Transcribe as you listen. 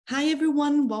Hi,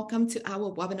 everyone. Welcome to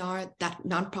our webinar that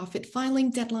nonprofit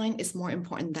filing deadline is more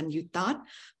important than you thought.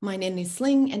 My name is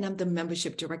Ling, and I'm the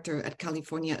Membership Director at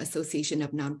California Association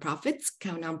of Nonprofits,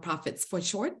 CAL Nonprofits for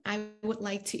short. I would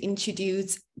like to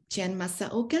introduce Jen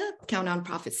Masaoka, CAL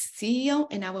Nonprofits CEO,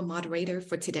 and our moderator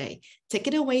for today. Take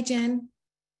it away, Jen.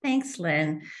 Thanks,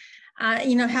 Lynn.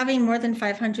 Having more than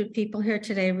 500 people here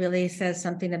today really says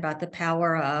something about the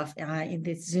power of in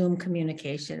this Zoom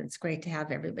communication. It's great to have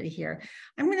everybody here.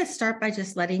 I'm going to start by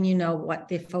just letting you know what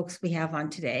the folks we have on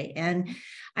today. And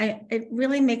it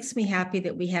really makes me happy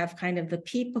that we have kind of the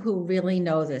people who really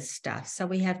know this stuff. So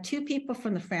we have two people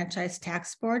from the Franchise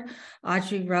Tax Board,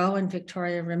 Audrey Rowe and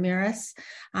Victoria Ramirez.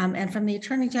 And from the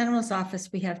Attorney General's office,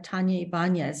 we have Tania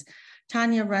Ibanez.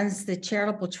 Tania runs the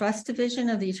Charitable Trust Division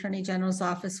of the Attorney General's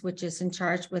office, which is in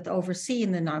charge with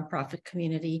overseeing the nonprofit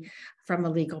community from a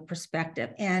legal perspective.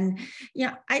 And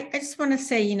I just want to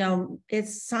say, it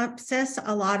says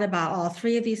a lot about all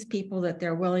three of these people that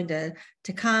they're willing to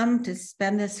come to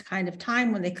spend this kind of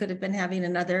time when they could have been having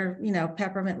another,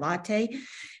 peppermint latte.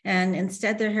 And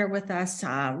instead they're here with us,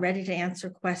 ready to answer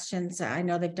questions. I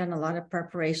know they've done a lot of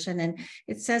preparation, and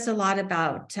it says a lot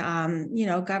about,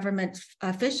 government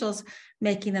officials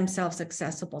making themselves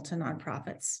accessible to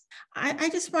nonprofits. I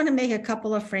just want to make a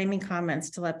couple of framing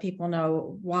comments to let people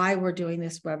know why we're doing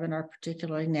this webinar,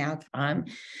 particularly now.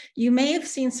 You may have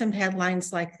seen some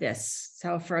headlines like this.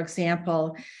 So, for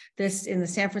example, this in the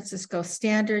San Francisco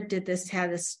Standard has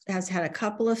had a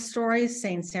couple of stories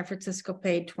saying San Francisco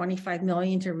paid $25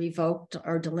 million to revoked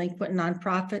or delinquent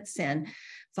nonprofits, and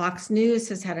Fox News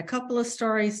has had a couple of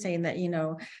stories saying that,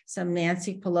 some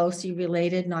Nancy Pelosi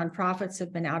related nonprofits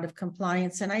have been out of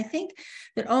compliance. And I think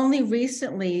that only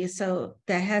recently, so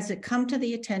that has it come to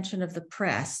the attention of the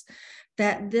press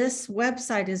that this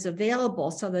website is available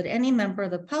so that any member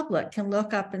of the public can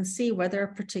look up and see whether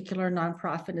a particular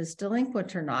nonprofit is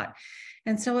delinquent or not.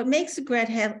 And so it makes a great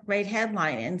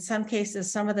headline. In some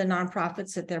cases, some of the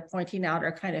nonprofits that they're pointing out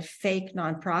are kind of fake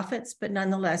nonprofits, but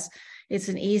nonetheless, it's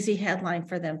an easy headline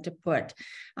for them to put.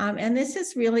 And this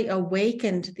has really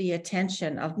awakened the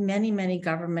attention of many, many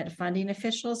government funding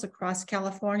officials across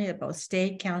California, at both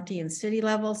state, county, and city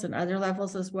levels, and other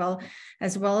levels as well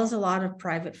as a lot of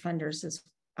private funders,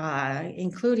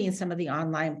 including some of the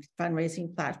online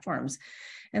fundraising platforms.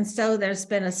 And so there's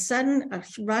been a sudden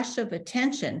rush of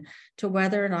attention to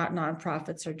whether or not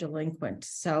nonprofits are delinquent.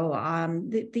 So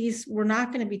we're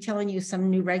not going to be telling you some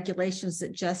new regulations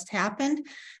that just happened.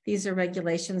 These are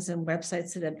regulations and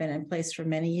websites that have been in place for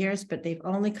many years, but they've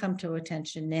only come to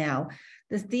attention now.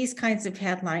 These kinds of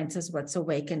headlines is what's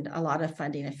awakened a lot of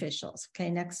funding officials.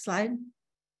 Okay, next slide.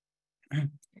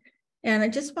 And I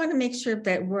just want to make sure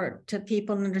that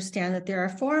people understand that there are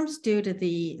forms due to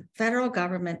the federal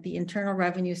government, the Internal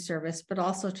Revenue Service, but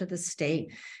also to the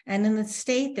state. And in the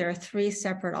state, there are 3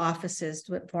 separate offices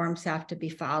that forms have to be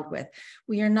filed with.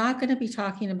 We are not going to be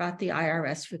talking about the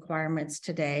IRS requirements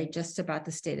today, just about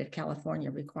the state of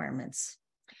California requirements.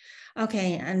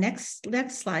 Okay, and next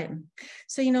slide.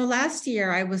 So, last year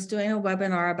I was doing a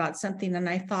webinar about something, and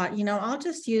I thought, I'll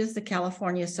just use the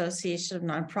California Association of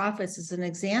Nonprofits as an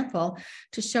example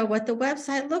to show what the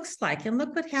website looks like. And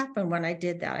look what happened when I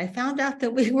did that. I found out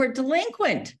that we were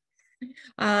delinquent.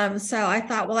 So I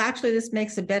thought, well, actually, this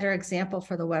makes a better example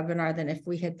for the webinar than if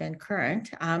we had been current.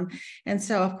 And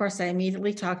so, of course, I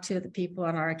immediately talked to the people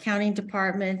in our accounting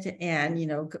department, and,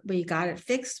 we got it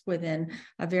fixed within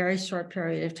a very short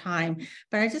period of time.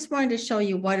 But I just wanted to show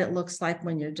you what it looks like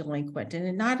when you're delinquent. And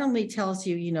it not only tells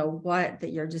you,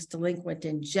 that you're just delinquent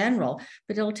in general,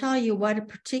 but it'll tell you what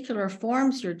particular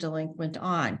forms you're delinquent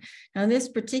on. Now, in this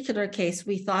particular case,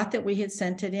 we thought that we had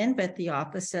sent it in, but the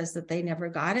office says that they never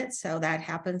got it. So that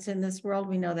happens in this world.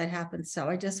 We know that happens. So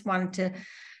I just wanted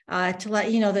to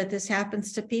let you know that this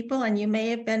happens to people, and you may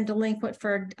have been delinquent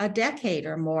for a decade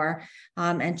or more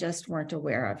and just weren't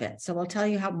aware of it. So we'll tell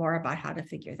you more about how to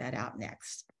figure that out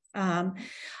next.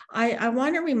 I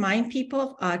want to remind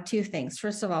people 2 things.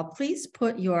 First of all, please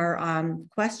put your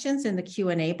questions in the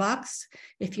Q&A box.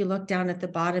 If you look down at the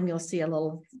bottom, you'll see a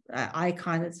little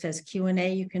icon that says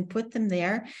Q&A. You can put them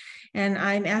there. And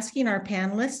I'm asking our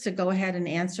panelists to go ahead and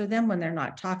answer them when they're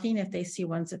not talking, if they see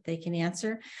ones that they can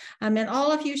answer. And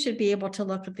all of you should be able to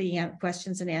look at the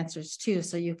questions and answers too,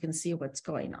 so you can see what's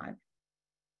going on.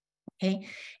 Okay,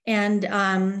 and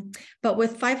but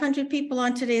with 500 people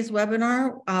on today's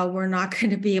webinar, we're not going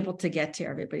to be able to get to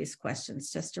everybody's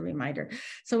questions, just a reminder.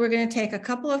 So we're going to take a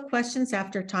couple of questions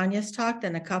after Tania's talk,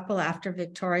 then a couple after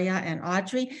Victoria and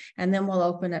Audrey, and then we'll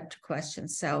open up to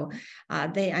questions. So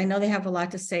I know they have a lot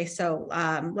to say, so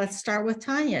let's start with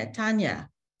Tania. Tania,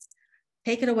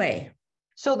 take it away.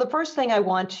 So the first thing I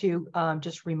want to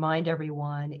just remind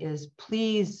everyone is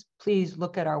please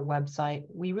look at our website.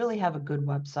 We really have a good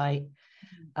website.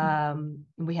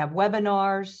 We have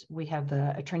webinars, we have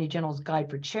the Attorney General's Guide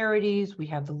for Charities, we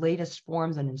have the latest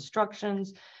forms and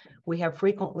instructions, we have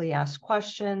frequently asked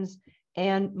questions,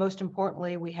 and most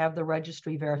importantly, we have the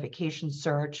registry verification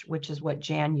search, which is what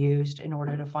Jan used in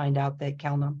order to find out that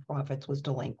Cal Nonprofits was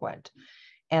delinquent.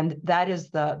 And that is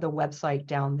the website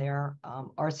down there,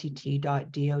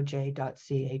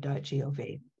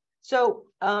 rct.doj.ca.gov. So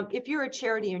if you're a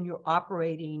charity and you're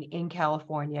operating in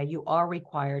California, you are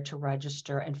required to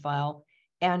register and file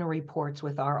annual reports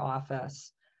with our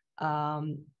office.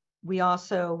 We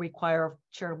also require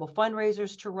charitable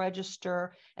fundraisers to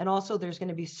register. And also there's going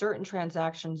to be certain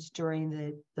transactions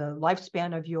during the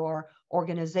lifespan of your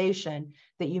organization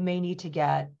that you may need to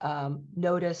get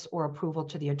notice or approval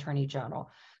to the Attorney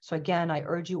General. So again, I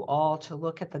urge you all to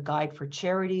look at the Guide for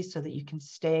Charities so that you can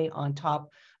stay on top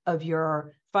of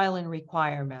your filing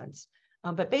requirements.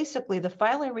 But basically the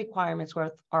filing requirements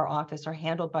with our office are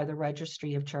handled by the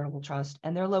Registry of Charitable Trust,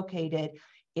 and they're located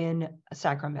in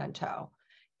Sacramento.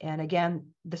 And again,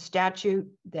 the statute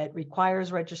that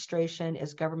requires registration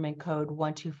is Government Code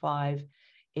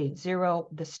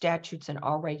 12580. The statutes and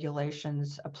all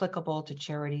regulations applicable to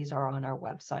charities are on our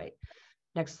website.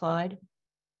 Next slide.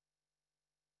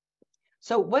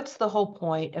 So what's the whole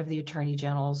point of the Attorney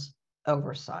General's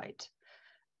oversight?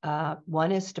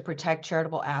 One is to protect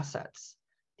charitable assets.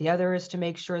 The other is to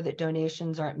make sure that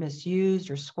donations aren't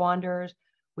misused or squandered.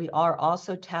 We are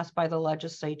also tasked by the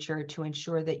legislature to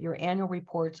ensure that your annual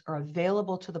reports are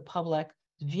available to the public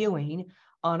viewing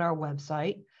on our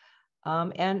website.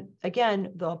 And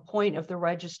again, the point of the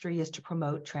registry is to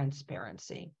promote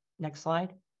transparency. Next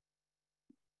slide.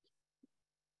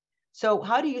 So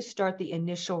how do you start the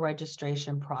initial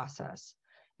registration process?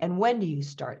 And when do you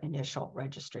start initial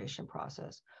registration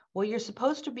process? Well, you're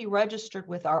supposed to be registered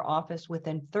with our office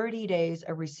within 30 days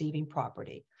of receiving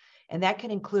property. And that can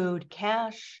include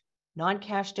cash,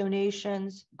 non-cash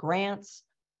donations, grants,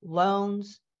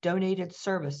 loans, donated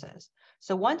services.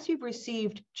 So once you've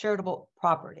received charitable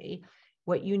property,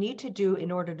 what you need to do in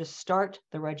order to start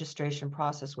the registration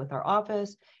process with our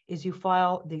office is you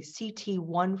file the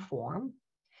CT1 form.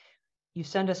 You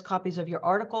send us copies of your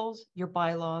articles, your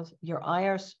bylaws, your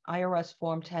IRS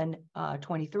Form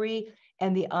 1023,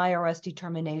 and the IRS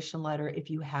determination letter if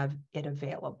you have it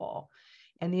available.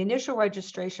 And the initial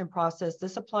registration process,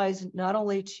 this applies not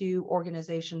only to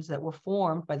organizations that were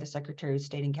formed by the Secretary of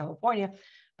State in California,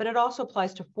 but it also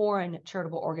applies to foreign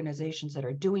charitable organizations that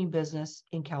are doing business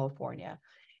in California.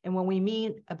 And when we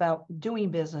mean about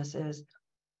doing business is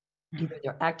either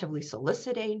they're actively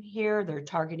soliciting here, they're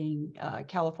targeting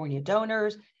California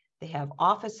donors, they have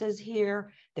offices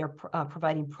here, they're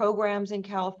providing programs in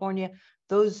California.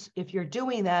 Those, if you're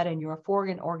doing that and you're a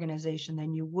foreign organization,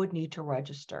 then you would need to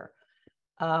register.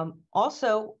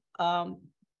 Also,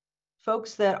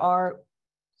 folks that are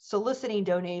soliciting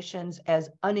donations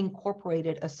as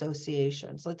unincorporated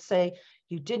associations. Let's say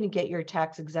you didn't get your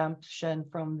tax exemption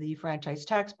from the Franchise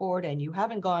Tax Board and you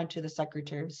haven't gone to the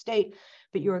Secretary of State,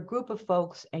 but you're a group of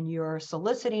folks and you're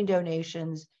soliciting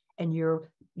donations and you're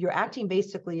acting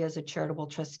basically as a charitable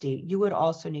trustee. You would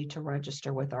also need to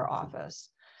register with our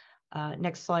office.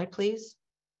 Next slide, please.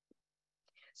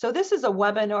 So this is a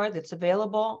webinar that's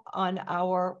available on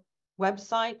our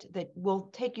website that will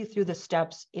take you through the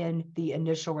steps in the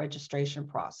initial registration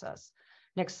process.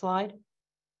 Next slide.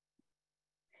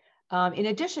 In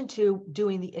addition to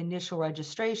doing the initial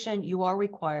registration, you are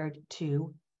required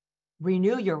to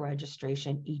renew your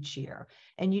registration each year.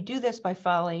 And you do this by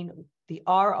filing the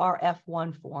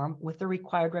RRF1 form with the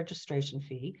required registration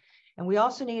fee. And we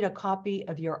also need a copy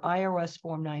of your IRS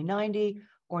Form 990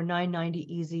 or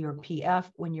 990 EZ or PF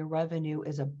when your revenue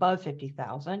is above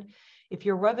 $50,000. If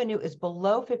your revenue is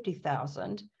below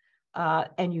 $50,000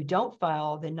 and you don't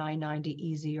file the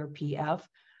 990 EZ or PF,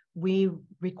 we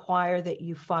require that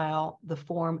you file the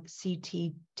form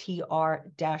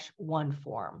CTTR-1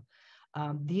 form.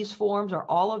 These forms are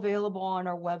all available on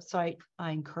our website.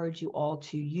 I encourage you all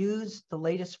to use the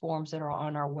latest forms that are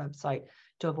on our website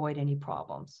to avoid any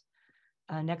problems.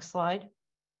 Next slide.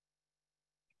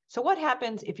 So what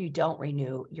happens if you don't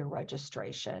renew your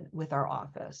registration with our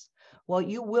office? Well,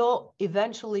 you will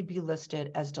eventually be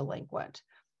listed as delinquent.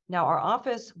 Now, our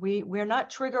office, we're not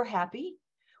trigger happy.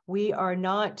 We are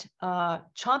not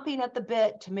chomping at the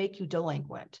bit to make you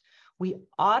delinquent. We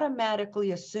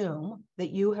automatically assume that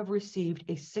you have received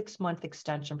a 6-month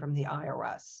extension from the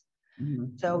IRS.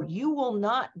 Mm-hmm. So you will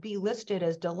not be listed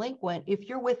as delinquent if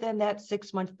you're within that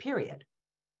 6-month period.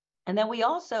 And then we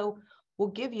also will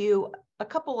give you a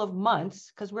couple of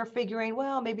months because we're figuring,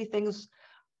 well, maybe things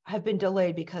have been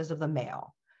delayed because of the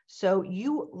mail. So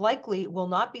you likely will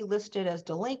not be listed as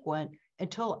delinquent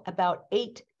until about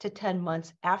 8 to 10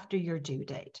 months after your due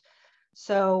date.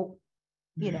 So,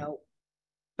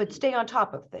 but stay on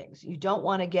top of things. You don't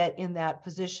want to get in that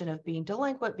position of being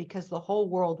delinquent because the whole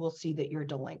world will see that you're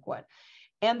delinquent.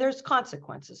 And there's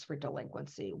consequences for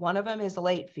delinquency. One of them is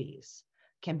late fees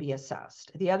can be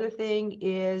assessed. The other thing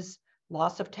is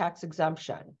loss of tax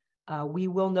exemption. We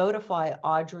will notify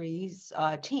Audrey's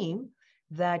team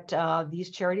that these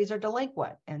charities are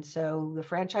delinquent. And so the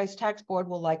Franchise Tax Board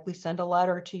will likely send a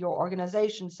letter to your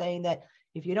organization saying that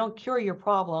if you don't cure your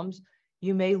problems,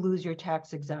 you may lose your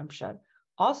tax exemption.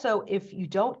 Also, if you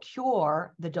don't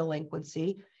cure the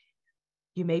delinquency,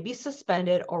 you may be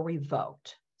suspended or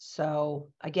revoked. So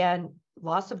again,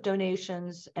 loss of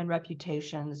donations and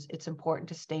reputations, it's important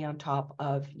to stay on top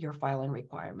of your filing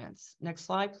requirements. Next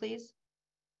slide, please.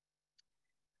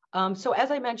 So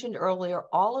as I mentioned earlier,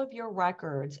 all of your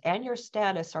records and your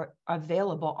status are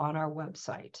available on our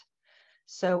website.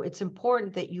 So it's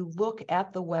important that you look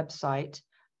at the website,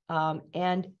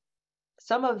 and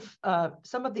some of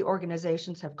the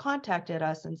organizations have contacted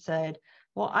us and said,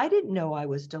 well, I didn't know I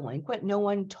was delinquent. No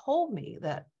one told me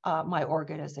that my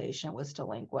organization was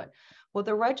delinquent. Well,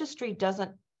 the registry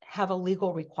doesn't have a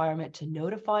legal requirement to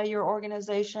notify your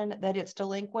organization that it's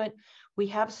delinquent. We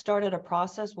have started a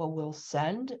process where we'll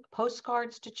send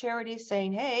postcards to charities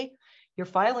saying, hey, your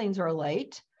filings are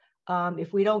late.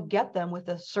 If we don't get them with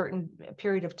a certain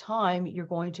period of time, you're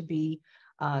going to be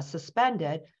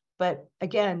suspended. But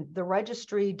again, the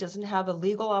registry doesn't have a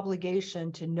legal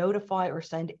obligation to notify or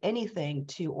send anything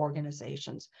to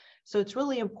organizations. So it's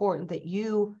really important that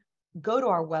you go to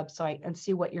our website and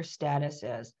see what your status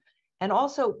is. And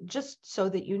also, just so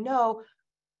that you know,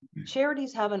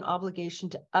 charities have an obligation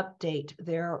to update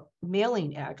their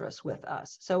mailing address with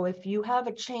us. So if you have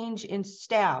a change in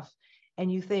staff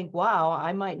and you think, wow,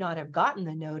 I might not have gotten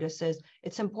the notices,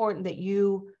 it's important that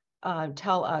you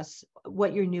tell us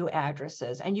what your new address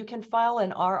is. And you can file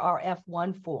an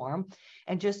RRF1 form,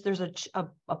 and just there's a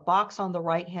box on the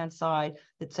right-hand side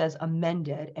that says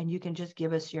amended, and you can just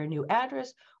give us your new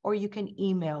address, or you can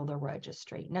email the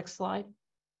registry. Next slide.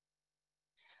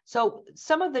 So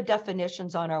some of the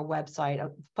definitions on our website,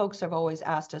 folks have always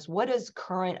asked us, what does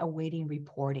current awaiting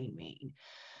reporting mean?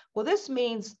 Well, this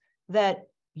means that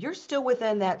you're still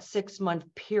within that 6-month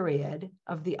period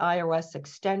of the IRS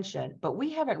extension, but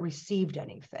we haven't received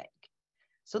anything.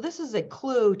 So this is a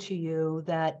clue to you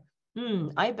that,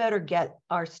 I better get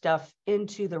our stuff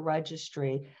into the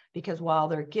registry, because while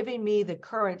they're giving me the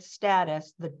current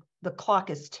status, the clock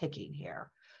is ticking here.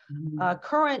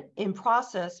 Current in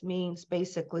process means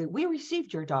basically we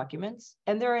received your documents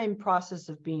and they're in process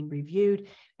of being reviewed,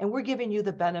 and we're giving you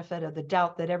the benefit of the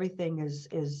doubt that everything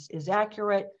is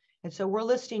accurate. And so we're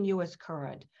listing you as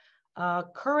current.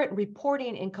 Current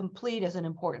reporting incomplete is an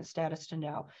important status to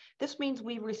know. This means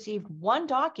we received one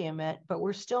document, but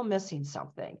we're still missing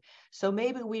something. So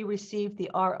maybe we received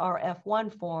the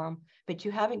RRF1 form, but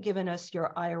you haven't given us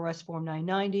your IRS Form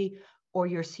 990 or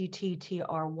your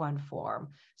CTTR1 form.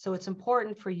 So it's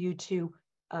important for you to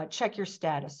check your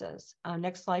statuses.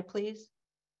 Next slide, please.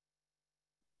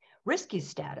 Risky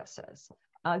statuses.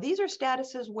 These are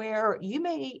statuses where you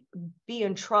may be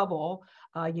in trouble.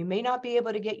 You may not be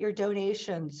able to get your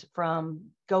donations from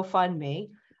GoFundMe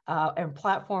and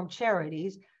platform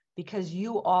charities because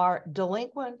you are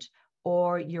delinquent,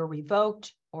 or you're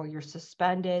revoked, or you're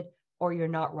suspended, or you're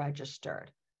not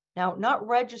registered. Now, not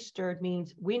registered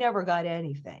means we never got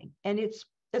anything. And it's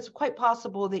quite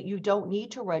possible that you don't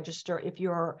need to register if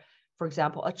you're, for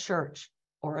example, a church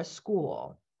or a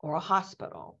school or a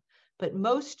hospital. But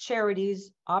most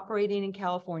charities operating in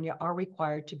California are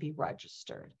required to be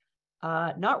registered.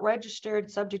 Not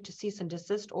registered, subject to cease and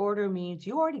desist order, means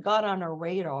you already got on our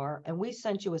radar and we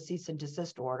sent you a cease and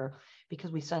desist order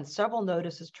because we sent several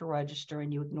notices to register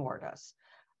and you ignored us.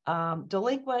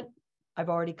 Delinquent, I've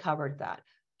already covered that.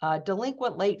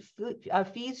 Delinquent late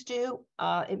fees due,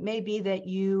 it may be that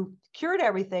you cured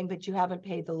everything, but you haven't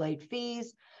paid the late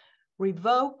fees.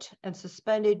 Revoked and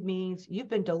suspended means you've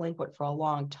been delinquent for a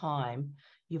long time.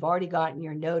 You've already gotten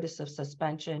your notice of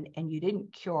suspension and you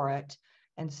didn't cure it.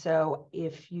 And so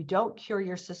if you don't cure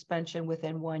your suspension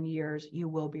within 1 year, you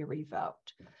will be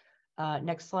revoked.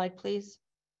 Next slide, please.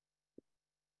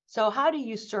 So how do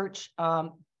you search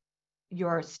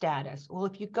your status? Well,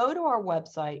 if you go to our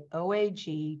website,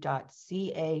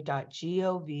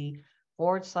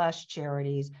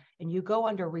 oag.ca.gov/charities, and you go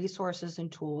under resources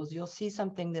and tools, you'll see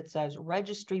something that says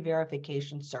registry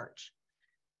verification search.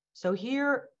 So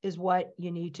here is what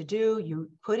you need to do. You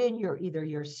put in either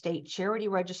your state charity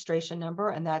registration number,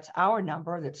 and that's our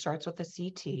number that starts with a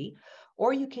CT,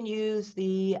 or you can use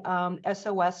the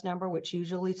SOS number, which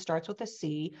usually starts with a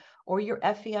C, or your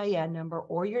FEIN number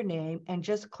or your name, and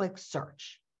just click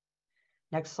search.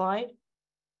 Next slide.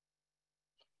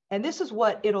 And this is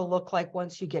what it'll look like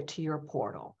once you get to your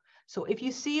portal. So if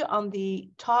you see on the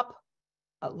top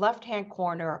left-hand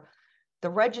corner, the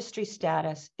registry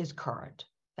status is current.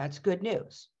 That's good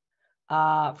news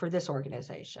for this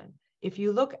organization. If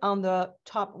you look on the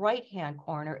top right-hand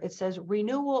corner, it says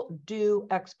renewal due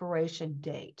expiration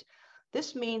date.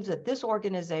 This means that this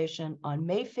organization on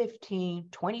May 15,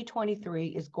 2023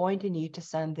 is going to need to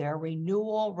send their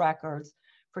renewal records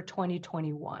for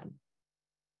 2021.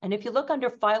 And if you look under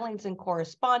filings and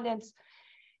correspondence,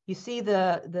 you see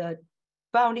the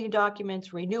founding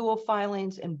documents, renewal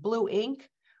filings in blue ink.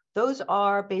 Those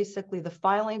are basically the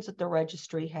filings that the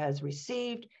registry has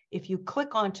received. If you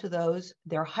click onto those,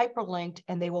 they're hyperlinked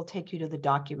and they will take you to the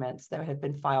documents that have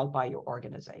been filed by your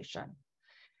organization.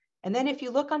 And then if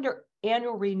you look under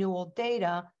annual renewal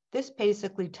data, this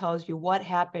basically tells you what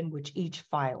happened with each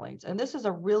filings. And this is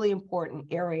a really important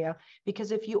area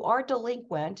because if you are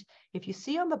delinquent, if you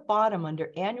see on the bottom under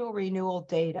annual renewal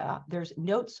data, there's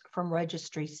notes from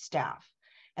registry staff.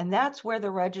 And that's where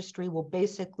the registry will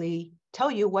basically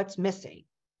tell you what's missing.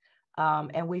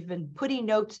 And we've been putting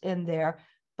notes in there,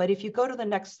 but if you go to the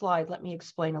next slide, let me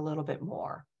explain a little bit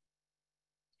more.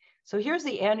 So here's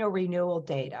the annual renewal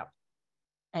data.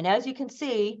 And as you can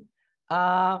see,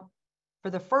 for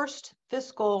the first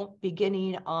fiscal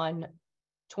beginning on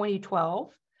 2012,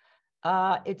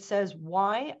 it says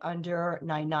Y under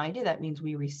 990. That means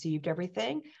we received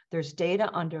everything. There's data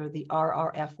under the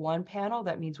RRF1 panel.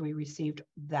 That means we received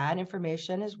that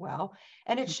information as well.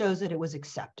 And it shows that it was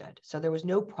accepted. So there was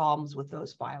no problems with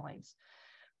those filings.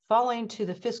 Following to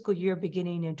the fiscal year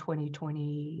beginning in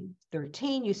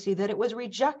 2013, you see that it was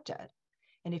rejected.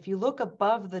 And if you look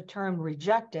above the term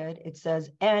rejected, it says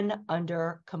N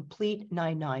under complete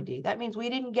 990. That means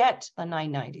we didn't get the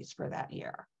 990s for that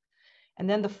year. And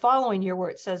then the following year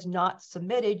where it says not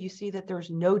submitted, you see that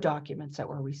there's no documents that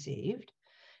were received.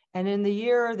 And in the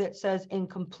year that says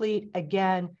incomplete,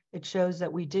 again, it shows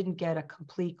that we didn't get a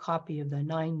complete copy of the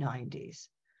 990s.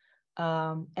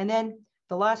 And then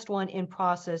the last one, in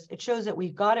process, it shows that we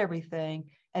got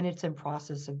everything and it's in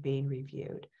process of being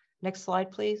reviewed. Next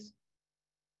slide, please.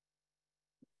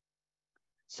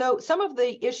 So some of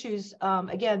the issues,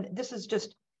 again, this is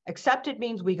just accepted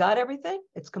means we got everything,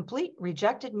 it's complete.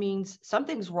 Rejected means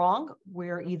something's wrong.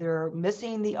 We're either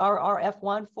missing the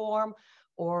RRF1 form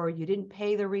or you didn't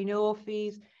pay the renewal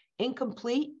fees.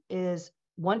 Incomplete is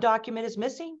one document is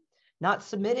missing. Not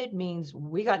submitted means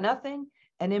we got nothing.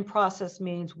 And in process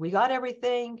means we got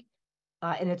everything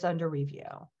and it's under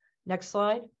review. Next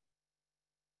slide.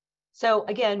 So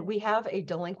again, we have a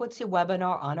delinquency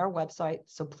webinar on our website.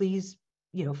 So please,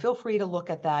 feel free to look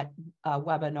at that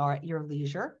webinar at your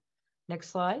leisure. Next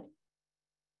slide.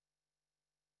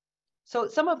 So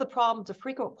some of the problems, the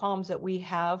frequent problems that we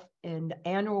have in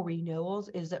annual renewals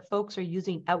is that folks are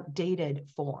using outdated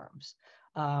forms.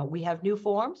 We have new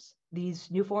forms.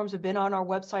 These new forms have been on our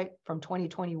website from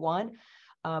 2021,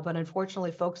 but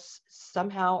unfortunately, folks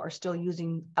somehow are still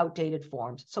using outdated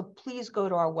forms. So please go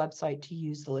to our website to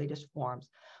use the latest forms.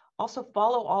 Also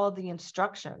follow all of the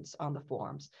instructions on the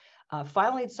forms.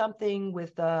 Filing something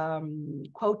with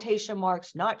quotation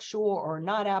marks, not sure or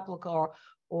not applicable,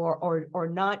 or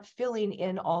not filling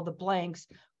in all the blanks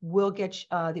will get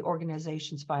the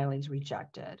organization's filings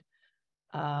rejected.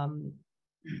 So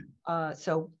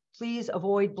please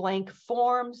avoid blank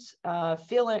forms,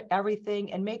 fill in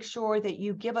everything, and make sure that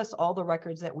you give us all the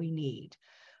records that we need.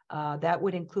 That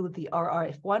would include the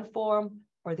RRF1 form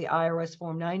or the IRS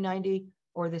Form 990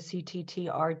 or the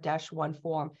CTTR-1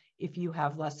 form if you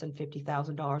have less than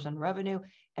 $50,000 in revenue.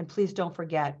 And please don't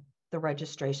forget the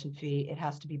registration fee. It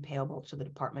has to be payable to the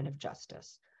Department of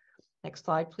Justice. Next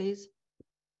slide, please.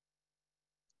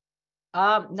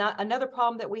 Another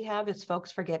problem that we have is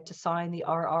folks forget to sign the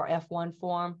RRF1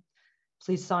 form.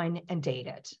 Please sign and date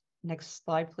it. Next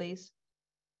slide, please.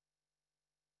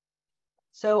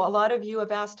 So a lot of you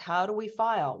have asked, how do we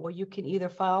file? Well, you can either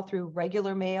file through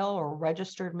regular mail or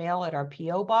registered mail at our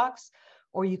PO box,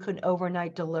 or you can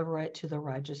overnight deliver it to the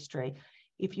registry.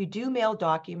 If you do mail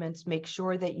documents, make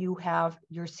sure that you have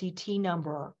your CT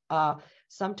number.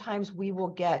 Sometimes we will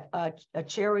get a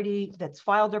charity that's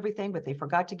filed everything, but they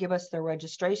forgot to give us their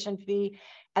registration fee.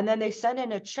 And then they send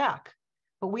in a check,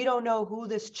 but we don't know who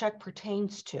this check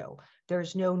pertains to.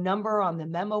 There's no number on the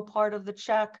memo part of the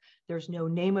check. There's no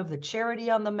name of the charity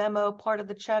on the memo part of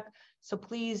the check. So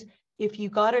please, if you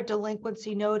got a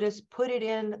delinquency notice, put it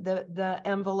in the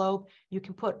envelope. You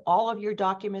can put all of your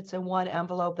documents in one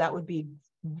envelope. That would be,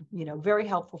 very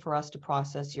helpful for us to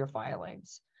process your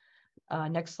filings.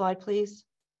 Next slide, please.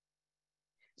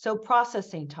 So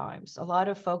processing times. A lot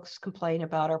of folks complain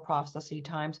about our processing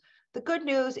times. The good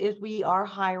news is we are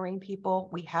hiring people.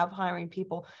 We have hiring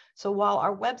people. So while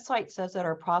our website says that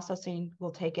our processing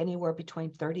will take anywhere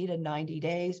between 30 to 90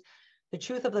 days, the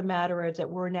truth of the matter is that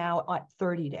we're now at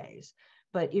 30 days.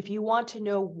 But if you want to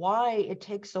know why it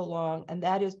takes so long, and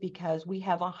that is because we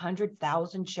have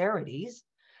 100,000 charities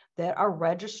that are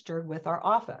registered with our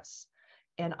office.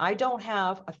 And I don't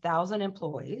have 1,000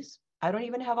 employees. I don't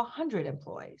even have 100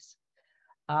 employees.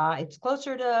 It's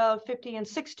closer to 50 and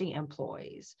 60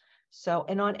 employees. So,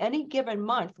 and on any given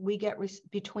month, we get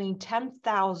between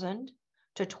 10,000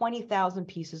 to 20,000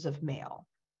 pieces of mail.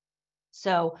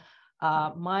 So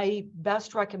my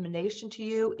best recommendation to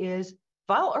you is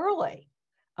file early.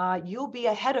 You'll be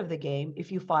ahead of the game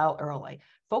if you file early.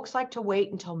 Folks like to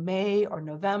wait until May or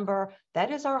November.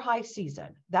 That is our high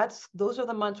season. Those are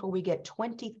the months where we get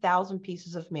 20,000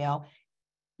 pieces of mail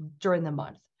during the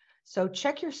month. So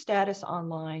check your status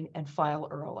online and file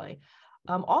early.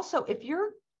 Also, if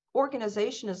your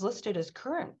organization is listed as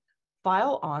current,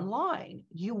 file online.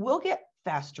 You will get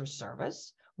faster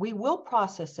service. We will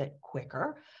process it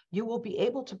quicker. You will be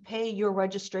able to pay your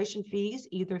registration fees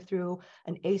either through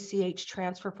an ACH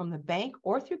transfer from the bank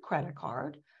or through credit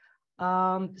card.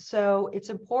 So it's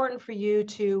important for you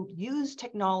to use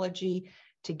technology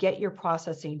to get your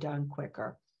processing done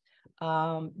quicker.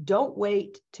 Don't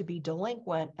wait to be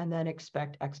delinquent and then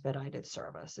expect expedited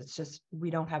service. It's just, we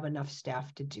don't have enough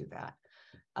staff to do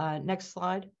that. Next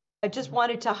slide. I just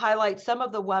wanted to highlight some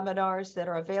of the webinars that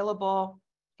are available.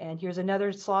 And here's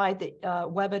another slide, that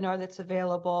webinar that's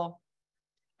available.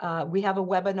 We have a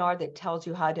webinar that tells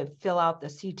you how to fill out the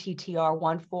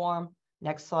CTTR1 form.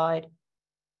 Next slide.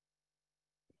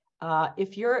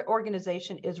 If your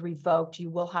organization is revoked, you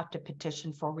will have to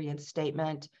petition for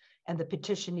reinstatement, and the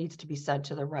petition needs to be sent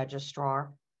to the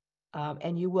registrar.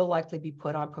 And you will likely be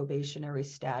put on probationary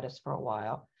status for a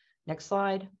while. Next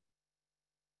slide.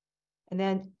 And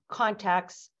then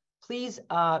contacts, please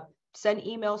send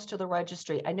emails to the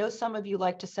registry. I know some of you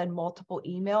like to send multiple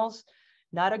emails.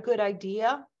 Not a good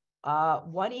idea.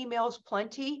 One email is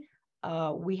plenty.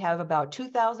 We have about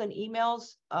 2,000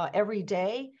 emails every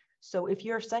day. So if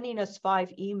you're sending us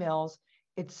 5 emails,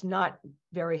 it's not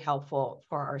very helpful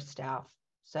for our staff.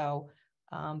 So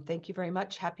thank you very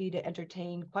much. Happy to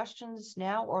entertain questions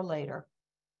now or later.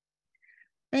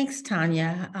 Thanks,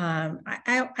 Tania.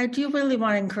 I do really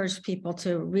want to encourage people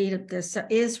to read this. It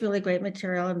is really great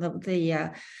material, and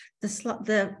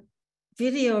the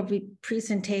video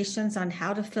presentations on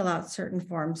how to fill out certain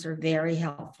forms are very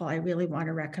helpful. I really want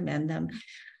to recommend them.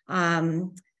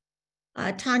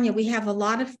 Tania, we have a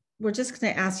lot of, we're just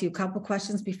going to ask you a couple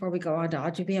questions before we go on to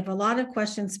Audrey. We have a lot of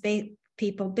questions,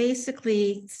 people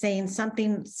basically saying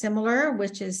something similar,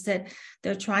 which is that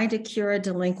they're trying to cure a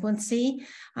delinquency,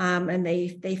 and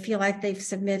they feel like they've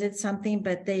submitted something,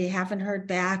 but they haven't heard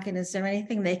back. And is there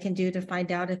anything they can do to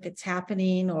find out if it's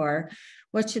happening, or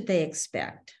what should they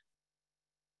expect?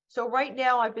 So right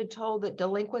now, I've been told that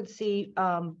delinquency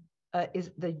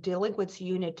the delinquency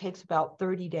unit takes about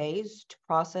 30 days to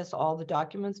process all the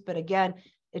documents. But again,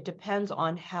 it depends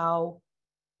on how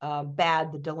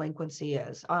bad the delinquency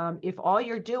is. If all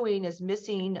you're doing is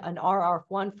missing an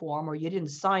RR1 form, or you didn't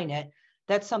sign it,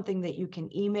 that's something that you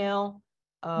can email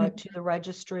to the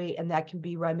registry, and that can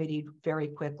be remedied very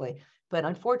quickly. But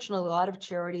unfortunately, a lot of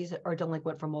charities are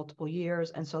delinquent for multiple years,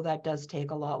 and so that does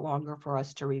take a lot longer for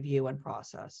us to review and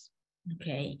process.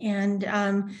 Okay, and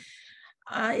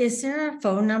is there a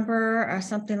phone number or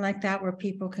something like that where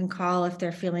people can call if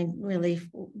they're feeling really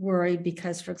worried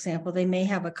because, for example, they may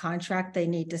have a contract they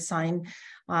need to sign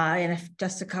in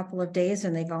just a couple of days,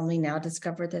 and they've only now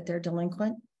discovered that they're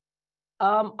delinquent?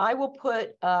 I will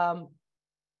put an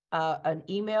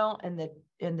email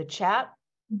in the chat,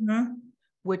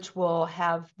 which will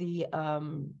have the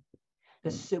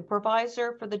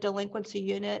supervisor for the delinquency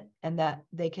unit, and that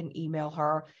they can email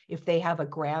her if they have a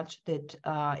grant that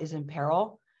is in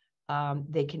peril.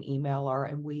 They can email her,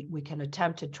 and we can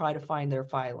attempt to try to find their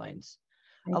filings.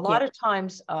 A lot of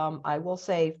times, I will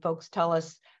say, folks tell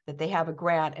us that they have a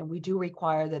grant, and we do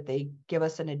require that they give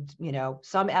us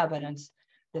some evidence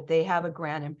that they have a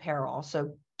grant in peril.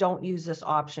 So don't use this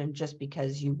option just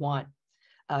because you want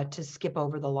to skip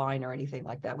over the line or anything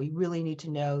like that. We really need to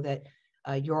know that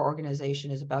your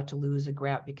organization is about to lose a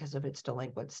grant because of its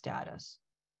delinquent status.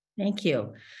 Thank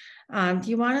you. Do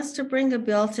you want us to bring a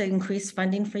bill to increase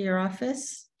funding for your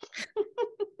office?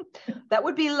 That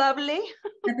would be lovely.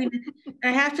 I mean,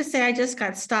 I have to say, I just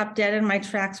got stopped dead in my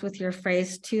tracks with your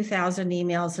phrase 2,000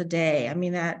 emails a day. I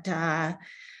mean,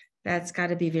 that's got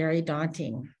to be very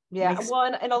daunting. Yeah,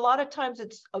 well, and a lot of times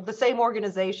it's the same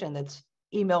organization that's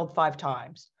emailed 5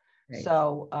 times. Right.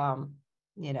 So,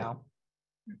 you know.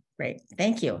 Great,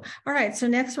 thank you. All right, so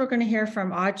next we're going to hear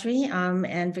from Audrey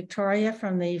and Victoria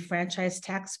from the Franchise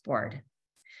Tax Board.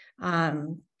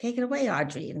 Take it away,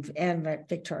 Audrey and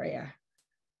Victoria.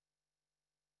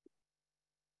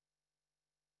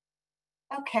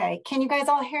 Okay, can you guys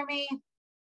all hear me?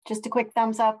 Just a quick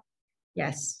thumbs up.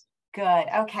 Yes. Good.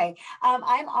 Okay.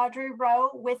 I'm Audrey Rowe.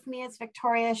 With me is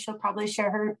Victoria. She'll probably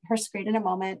share her screen in a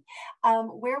moment.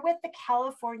 We're with the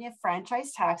California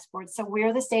Franchise Tax Board. So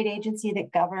we're the state agency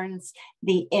that governs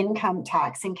the income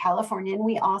tax in California. And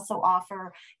we also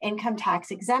offer income tax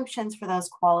exemptions for those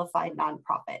qualified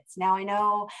nonprofits. Now, I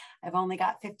know I've only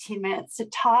got 15 minutes to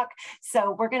talk.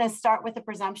 So we're going to start with the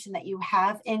presumption that you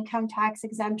have income tax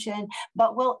exemption,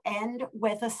 but we'll end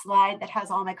with a slide that has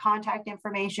all my contact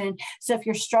information. So if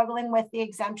you're struggling with the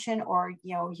exemption, or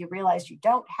you realize you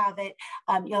don't have it,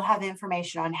 you'll have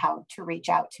information on how to reach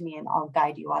out to me, and I'll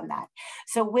guide you on that.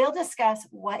 So we'll discuss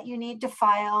what you need to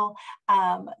file,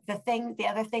 the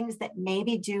other things that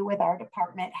maybe do with our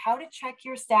department, how to check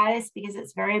your status, because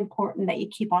it's very important that you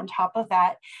keep on top of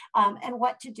that, and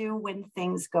what to do when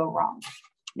things go wrong.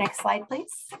 Next slide,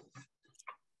 please.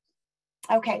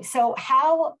 Okay, so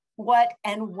how, what,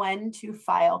 and when to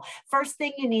file. First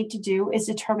thing you need to do is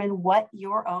determine what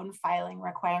your own filing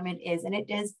requirement is, and it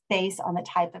is based on the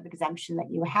type of exemption that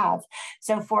you have.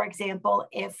 So for example,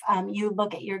 if you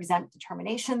look at your exempt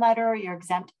determination letter, your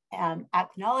exempt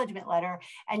acknowledgement letter,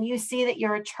 and you see that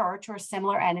you're a church or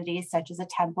similar entity such as a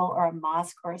temple or a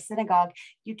mosque or a synagogue,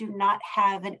 you do not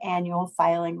have an annual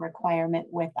filing requirement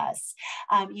with us.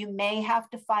 You may have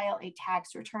to file a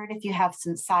tax return if you have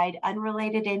some side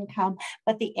unrelated income,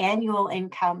 but the annual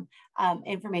income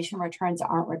information returns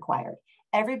aren't required.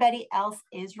 Everybody else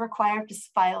is required to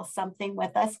file something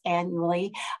with us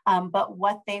annually, but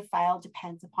what they file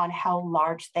depends upon how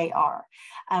large they are.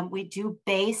 We do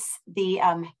base the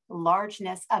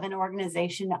largeness of an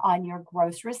organization on your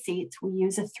gross receipts. We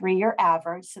use a 3-year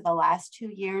average, so the last 2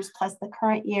 years plus the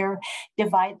current year,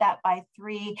 divide that by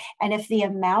 3, and if the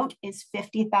amount is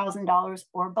 $50,000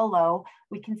 or below,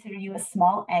 we consider you a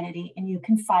small entity and you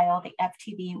can file the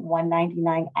FTB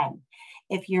 199N.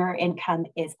 If your income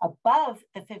is above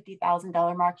the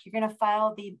 $50,000 mark, you're going to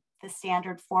file the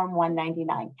standard Form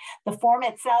 199. The form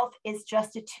itself is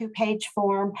just a 2-page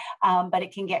form, but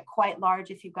it can get quite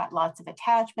large if you've got lots of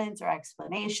attachments or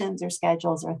explanations or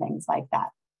schedules or things like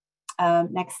that.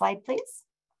 Next slide, please.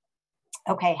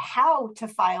 Okay, how to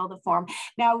file the form.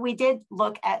 Now, we did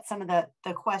look at some of the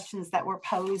questions that were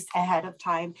posed ahead of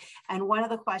time. And one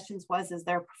of the questions was, is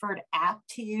there a preferred app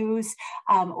to use,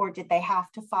 or did they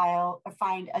have to file or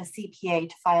find a CPA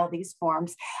to file these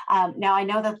forms? Now, I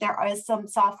know that there is some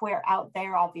software out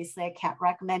there. Obviously, I can't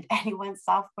recommend anyone's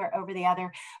software over the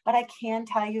other, but I can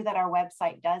tell you that our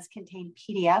website does contain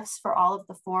PDFs for all of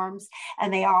the forms,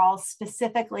 and they are all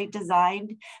specifically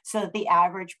designed so that the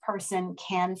average person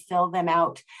can fill them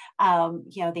out.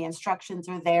 The instructions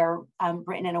are there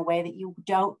written in a way that you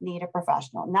don't need a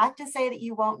professional. Not to say that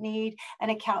you won't need an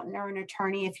accountant or an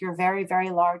attorney if you're very, very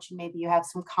large and maybe you have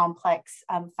some complex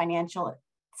financial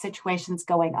situations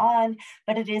going on,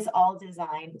 but it is all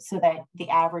designed so that the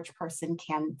average person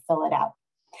can fill it out.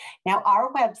 Now,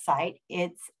 our website,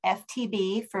 it's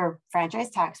FTB for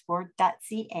Franchise Tax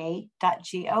Board.ca.gov.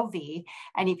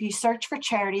 And if you search for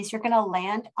charities, you're going to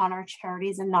land on our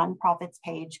charities and nonprofits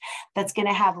page. That's going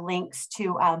to have links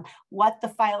to what the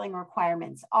filing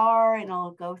requirements are, and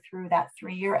it'll go through that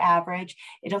 3-year average.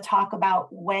 It'll talk about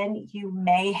when you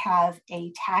may have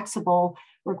a taxable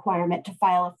requirement to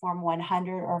file a Form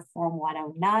 100 or Form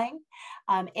 109.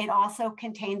 It also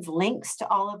contains links to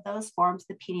all of those forms,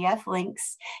 the PDF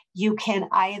links. You can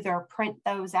either print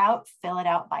those out, fill it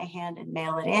out by hand and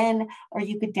mail it in, or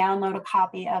you could download a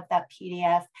copy of that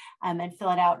PDF and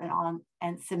fill it out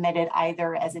and submit it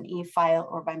either as an e-file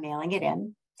or by mailing it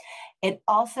in. It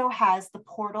also has the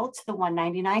portal to the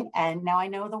 199N. Now, I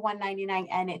know the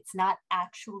 199N, it's not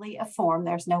actually a form.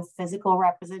 There's no physical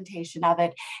representation of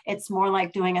it. It's more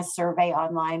like doing a survey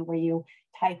online where you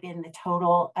type in the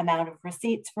total amount of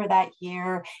receipts for that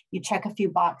year. You check a few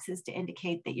boxes to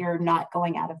indicate that you're not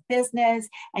going out of business,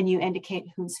 and you indicate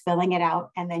who's filling it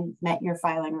out, and then you've met your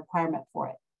filing requirement for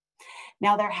it.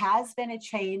 Now, there has been a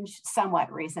change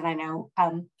somewhat recent. I know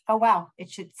oh, wow, it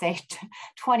should say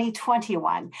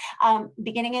 2021.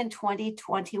 Beginning in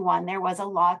 2021, there was a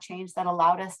law change that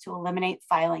allowed us to eliminate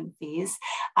filing fees,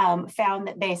 found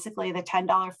that basically the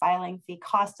 $10 filing fee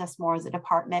cost us more as a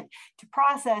department to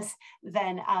process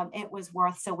than it was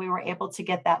worth. So we were able to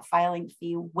get that filing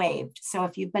fee waived. So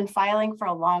if you've been filing for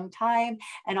a long time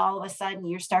and all of a sudden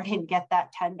you're starting to get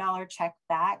that $10 check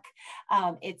back,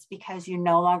 it's because you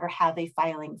no longer have a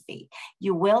filing fee.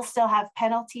 You will still have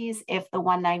penalties if the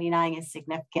 199 is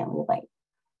significantly late.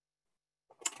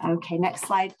 Okay, next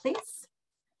slide, please.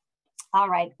 All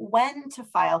right, when to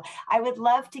file. I would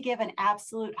love to give an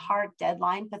absolute hard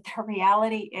deadline, but the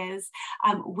reality is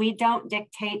we don't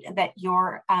dictate that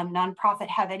your nonprofit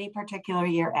have any particular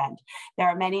year end. There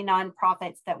are many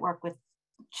nonprofits that work with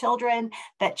children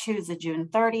that choose a June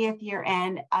 30th year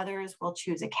end. Others will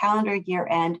choose a calendar year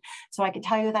end. So I can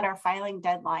tell you that our filing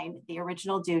deadline, the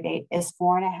original due date, is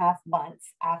 4.5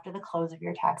 months after the close of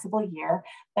your taxable year.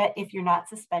 But if you're not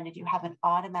suspended, you have an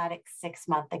automatic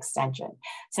 6-month extension.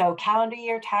 So calendar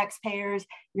year taxpayers,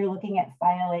 you're looking at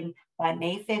filing by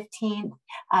May 15th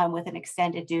with an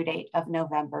extended due date of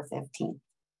November 15th.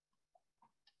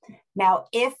 Now,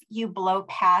 if you blow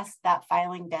past that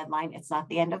filing deadline, it's not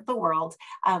the end of the world.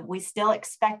 We still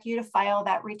expect you to file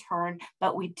that return,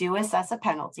 but we do assess a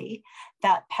penalty.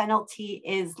 That penalty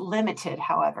is limited,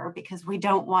 however, because we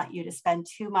don't want you to spend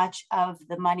too much of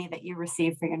the money that you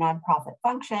receive for your nonprofit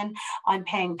function on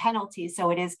paying penalties.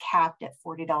 So it is capped at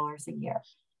 $40 a year.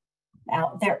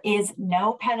 Now, there is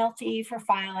no penalty for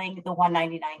filing the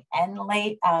 199N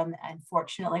late.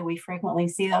 Unfortunately, we frequently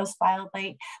see those filed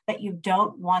late, but you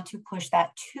don't want to push that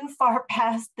too far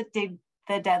past the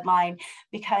deadline,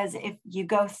 because if you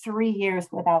go 3 years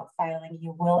without filing,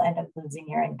 you will end up losing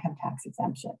your income tax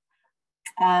exemption.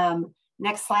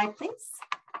 Next slide, please.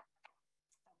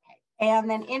 And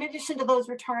then in addition to those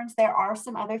returns, there are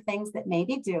some other things that may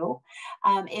be due.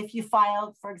 If you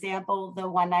filed, for example, the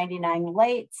 199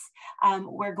 late,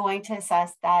 we're going to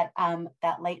assess that,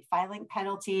 that late filing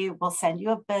penalty. We'll send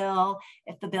you a bill.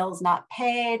 If the bill's not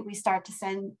paid, we start to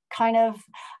send kind of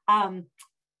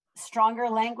stronger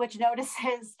language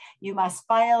notices. You must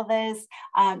file this.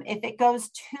 If it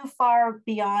goes too far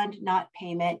beyond not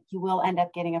payment, you will end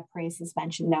up getting a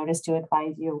pre-suspension notice to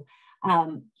advise you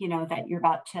that you're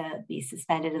about to be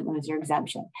suspended and lose your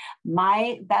exemption.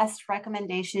 My best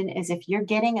recommendation is if you're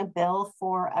getting a bill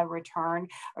for a return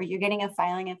or you're getting a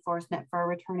filing enforcement for a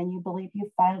return and you believe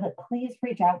you filed it, please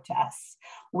reach out to us.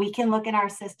 We can look in our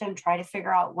system, try to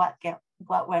figure out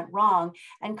what went wrong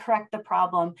and correct the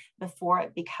problem before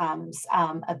it becomes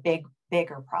a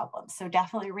bigger problem. So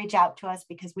definitely reach out to us,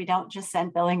 because we don't just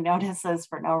send billing notices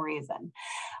for no reason.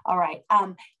 All right.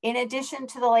 In addition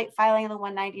to the late filing of the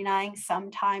 199,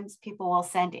 sometimes people will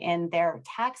send in their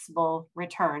taxable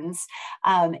returns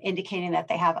indicating that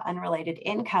they have unrelated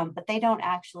income, but they don't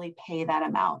actually pay that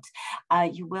amount.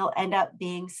 You will end up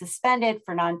being suspended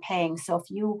for non-paying. So if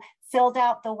you filled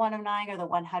out the 109 or the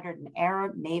 100 in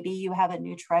error, maybe you have a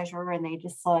new treasurer and they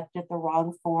just selected the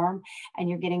wrong form and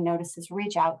you're getting notices,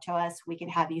 reach out to us. We can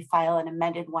have you file an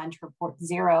amended one to report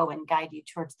 0 and guide you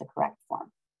towards the correct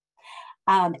form.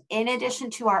 In addition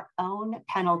to our own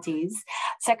penalties,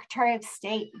 Secretary of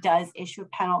State does issue a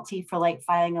penalty for late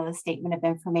filing of the Statement of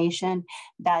Information.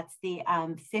 That's the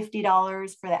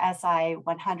 $50 for the SI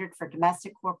 100 for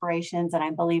domestic corporations, and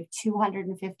I believe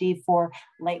 $250 for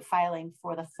late filing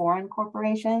for the foreign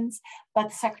corporations. But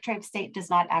the Secretary of State does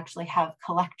not actually have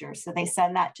collectors, so they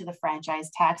send that to the Franchise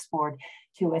Tax Board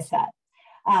to assess.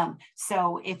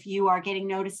 So if you are getting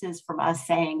notices from us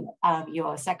saying you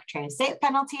owe a Secretary of State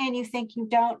penalty and you think you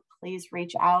don't, please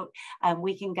reach out.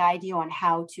 We can guide you on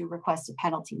how to request a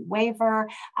penalty waiver,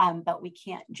 but we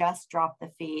can't just drop the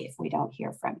fee if we don't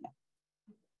hear from you.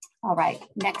 All right,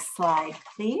 next slide,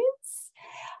 please.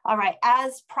 All right,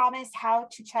 as promised, how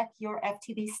to check your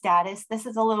FTB status. This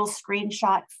is a little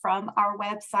screenshot from our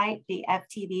website, the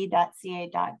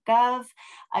ftb.ca.gov.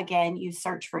 Again, you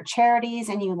search for charities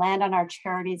and you land on our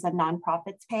charities and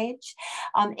nonprofits page.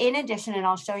 In addition, and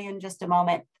I'll show you in just a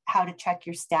moment how to check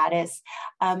your status.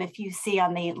 If you see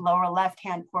on the lower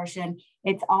left-hand portion,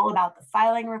 it's all about the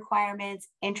filing requirements,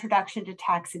 introduction to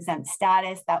tax exempt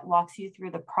status that walks you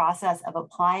through the process of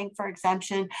applying for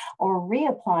exemption or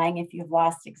reapplying if you've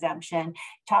lost exemption.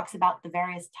 Talks about the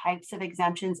various types of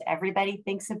exemptions. Everybody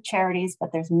thinks of charities,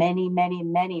 but there's many, many,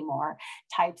 many more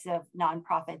types of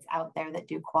nonprofits out there that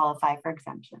do qualify for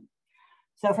exemption.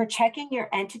 So for checking your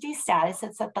entity status,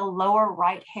 it's at the lower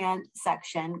right-hand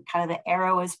section, kind of the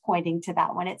arrow is pointing to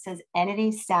that one. It says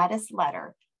entity status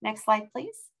letter. Next slide,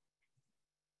 please.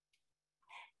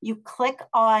 you click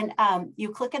on, you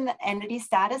click in the entity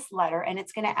status letter, and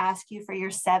it's going to ask you for your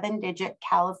 7-digit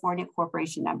California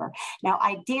corporation number. Now,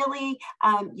 ideally,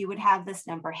 you would have this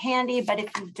number handy, but if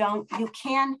you don't, you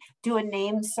can do a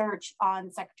name search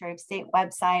on Secretary of State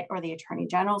website or the Attorney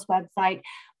General's website.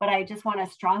 But I just want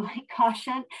to strongly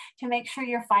caution to make sure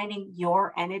you're finding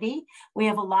your entity. We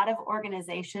have a lot of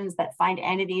organizations that find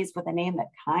entities with a name that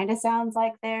kind of sounds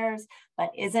like theirs,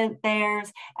 but isn't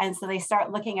theirs. And so they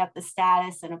start looking at the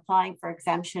status and applying for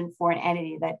exemption for an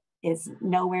entity that is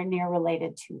nowhere near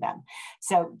related to them.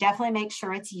 So definitely make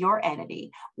sure it's your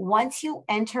entity. Once you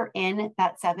enter in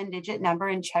that 7-digit number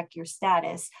and check your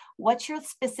status, what you're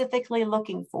specifically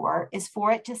looking for is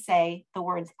for it to say the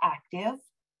words active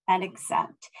and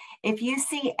exempt. If you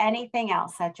see anything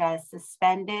else, such as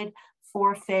suspended,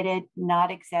 forfeited,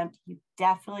 not exempt, you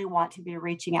definitely want to be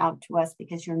reaching out to us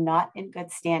because you're not in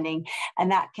good standing,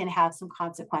 and that can have some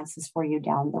consequences for you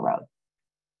down the road.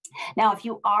 Now, if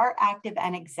you are active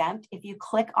and exempt, if you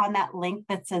click on that link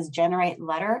that says generate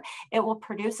letter, it will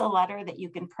produce a letter that you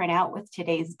can print out with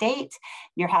today's date.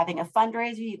 You're having a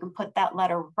fundraiser, you can put that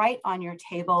letter right on your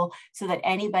table so that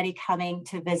anybody coming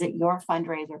to visit your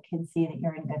fundraiser can see that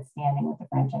you're in good standing with the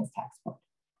Franchise Tax Board.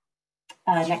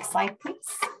 Next slide, please.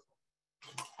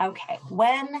 Okay,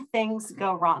 when things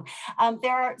go wrong.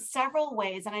 There are several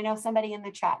ways, and I know somebody in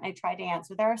the chat, and I tried to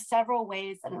answer, there are several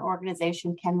ways that an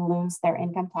organization can lose their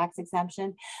income tax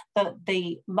exemption.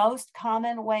 The most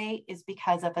common way is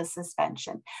because of a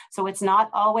suspension. So it's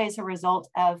not always a result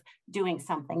of doing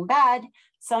something bad.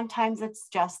 Sometimes it's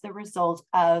just the result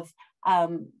of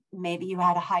maybe you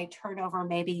had a high turnover,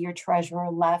 maybe your treasurer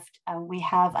left. We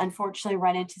have unfortunately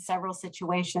run into several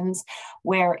situations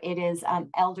where it is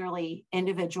elderly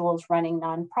individuals running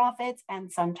nonprofits, and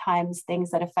sometimes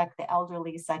things that affect the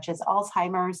elderly, such as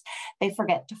Alzheimer's, they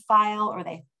forget to file, or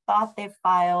they thought they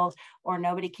filed, or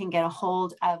nobody can get a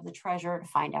hold of the treasurer to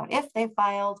find out if they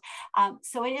filed.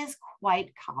 So it is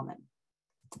quite common.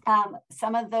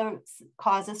 Some of the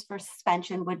causes for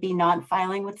suspension would be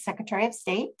non-filing with Secretary of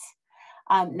State,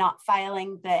 not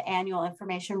filing the annual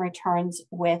information returns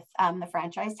with the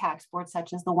Franchise Tax Board,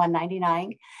 such as the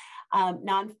 199,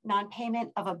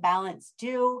 non-payment of a balance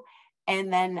due,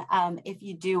 and then if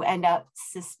you do end up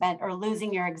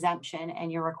losing your exemption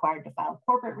and you're required to file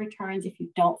corporate returns, if you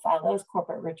don't file those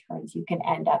corporate returns, you can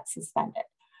end up suspended.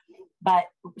 But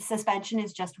suspension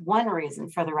is just one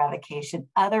reason for the revocation.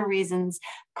 Other reasons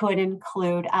could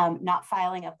include not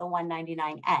filing of the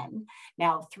 199N.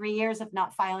 Now, 3 years of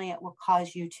not filing it will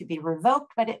cause you to be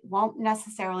revoked, but it won't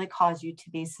necessarily cause you to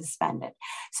be suspended.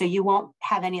 So you won't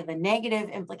have any of the negative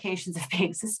implications of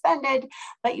being suspended,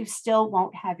 but you still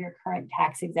won't have your current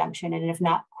tax exemption. And if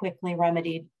not quickly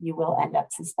remedied, you will end up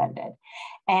suspended.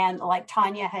 And like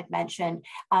Tania had mentioned,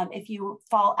 if you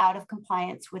fall out of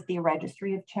compliance with the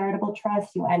Registry of Charitable Trust,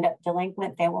 you end up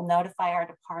delinquent, they will notify our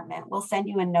department. We'll send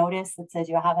you a notice that says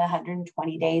you have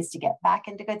 120 days to get back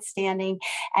into good standing.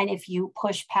 And if you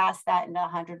push past that in the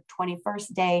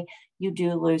 121st day, you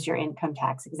do lose your income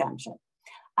tax exemption.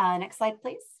 Next slide,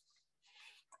 please.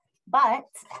 But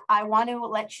I want to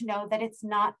let you know that it's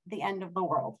not the end of the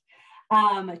world.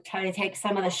 Try to take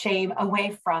some of the shame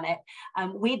away from it.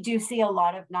 We do see a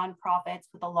lot of nonprofits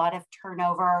with a lot of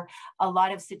turnover, a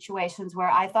lot of situations where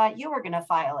I thought you were going to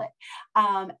file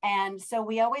it. And so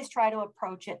we always try to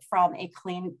approach it from a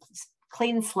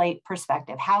clean slate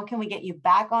perspective. How can we get you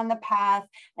back on the path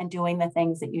and doing the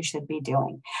things that you should be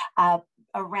doing?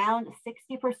 Around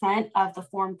 60% of the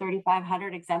Form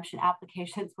 3500 exemption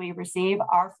applications we receive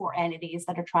are for entities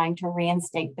that are trying to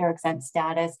reinstate their exempt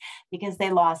status because they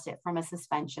lost it from a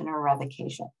suspension or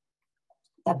revocation.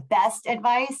 The best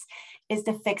advice is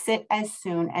to fix it as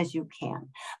soon as you can.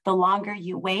 The longer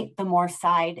you wait, the more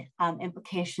side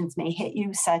implications may hit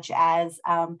you, such as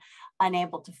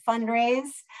unable to fundraise.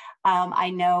 I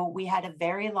know we had a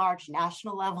very large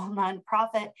national level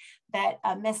nonprofit that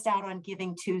missed out on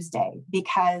Giving Tuesday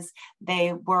because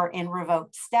they were in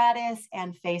revoked status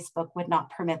and Facebook would not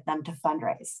permit them to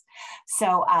fundraise.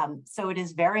 So, so it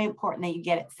is very important that you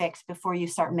get it fixed before you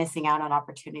start missing out on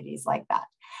opportunities like that.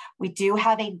 We do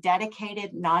have a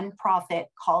dedicated nonprofit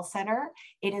call center.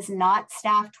 It is not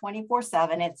staffed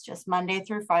 24/7. It's just Monday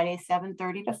through Friday,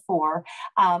 7:30 to 4.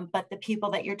 But the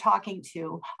people that you're talking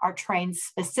to are trained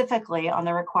specifically on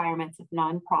the requirements of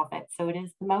nonprofits. So it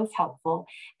is the most helpful.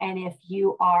 And if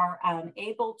you are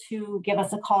able to give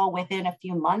us a call within a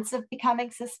few months of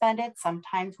becoming suspended,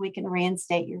 sometimes we can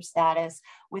reinstate your status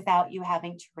without you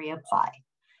having to reapply.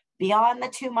 Beyond the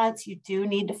 2 months, you do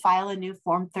need to file a new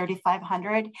Form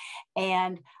 3500.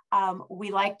 And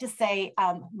we like to say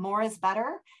more is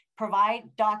better. provide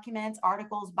documents,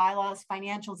 articles, bylaws,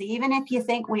 financials, even if you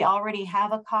think we already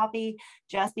have a copy,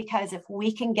 just because if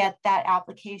we can get that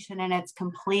application and it's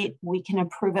complete, we can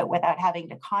approve it without having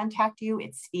to contact you.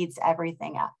 It speeds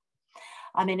everything up.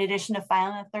 In addition to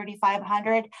filing the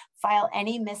 3500, file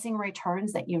any missing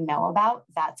returns that you know about.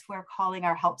 That's where calling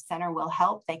our help center will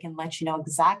help. They can let you know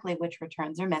exactly which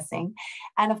returns are missing.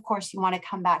 And of course, you want to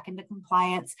come back into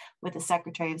compliance with the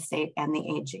Secretary of State and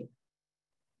the AG.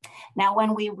 Now,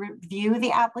 when we review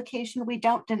the application, we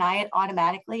don't deny it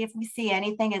automatically. If we see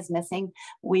anything is missing,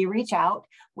 we reach out.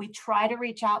 We try to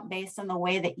reach out based on the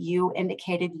way that you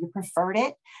indicated you preferred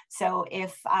it. So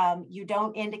if you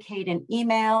don't indicate an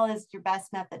email is your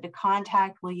best method to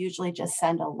contact, we'll usually just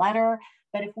send a letter.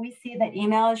 But if we see that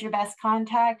email is your best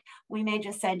contact, we may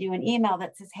just send you an email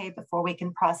that says, hey, before we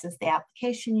can process the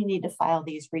application, you need to file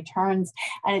these returns.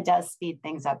 And it does speed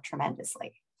things up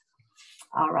tremendously.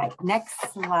 All right,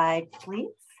 next slide, please.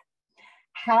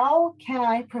 How can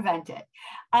I prevent it?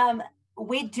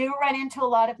 We do run into a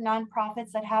lot of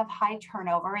nonprofits that have high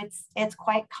turnover. It's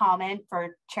quite common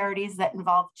for charities that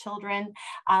involve children.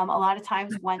 A lot of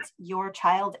times once your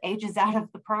child ages out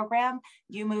of the program,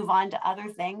 you move on to other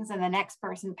things and the next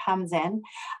person comes in.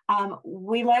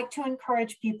 We like to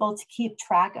encourage people to keep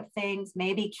track of things,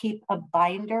 maybe keep a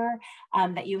binder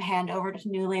that you hand over to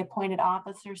newly appointed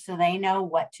officers so they know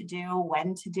what to do,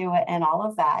 when to do it, and all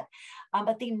of that.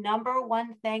 But the number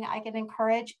one thing I can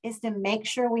encourage is to make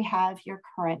sure we have your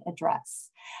current address.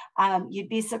 You'd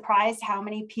be surprised how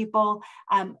many people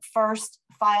first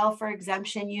file for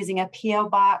exemption using a PO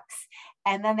box,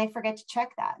 and then they forget to check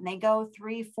that. And they go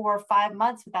 3, 4, 5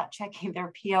 months without checking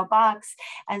their PO box.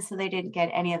 And so they didn't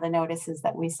get any of the notices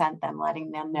that we sent them,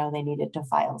 letting them know they needed to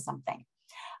file something.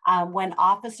 When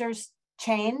officers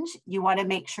change, you want to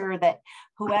make sure that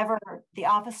whoever the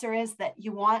officer is that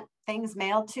you want things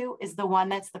mailed to is the one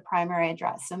that's the primary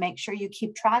address. So make sure you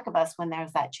keep track of us when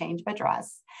there's that change of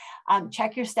address.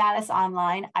 Check your status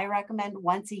online. I recommend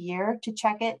once a year to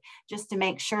check it just to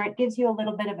make sure it gives you a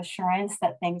little bit of assurance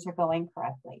that things are going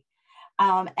correctly.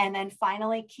 And then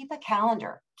finally, keep a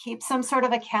calendar. Keep some sort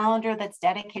of a calendar that's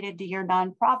dedicated to your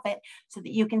nonprofit so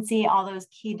that you can see all those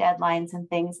key deadlines and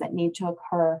things that need to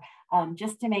occur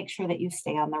just to make sure that you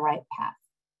stay on the right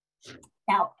path.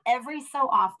 Now, every so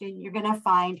often, you're going to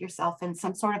find yourself in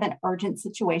some sort of an urgent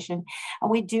situation. And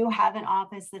we do have an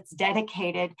office that's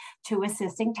dedicated to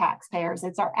assisting taxpayers.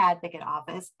 It's our advocate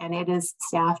office, and it is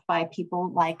staffed by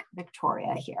people like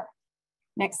Victoria here.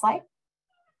 Next slide.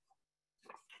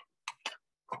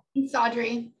 Thanks,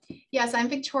 Audrey. Yes, I'm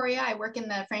Victoria. I work in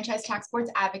the Franchise Tax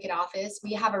Board's Advocate Office.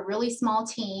 We have a really small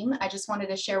team. I just wanted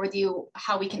to share with you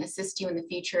how we can assist you in the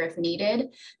future if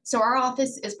needed. So our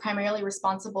office is primarily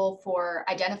responsible for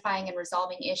identifying and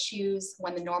resolving issues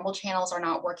when the normal channels are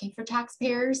not working for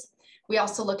taxpayers. We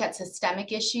also look at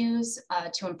systemic issues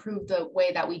to improve the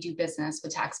way that we do business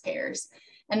with taxpayers.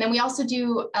 And then we also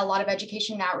do a lot of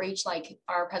education and outreach, like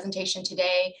our presentation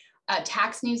today.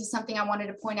 Tax News is something I wanted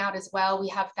to point out as well. We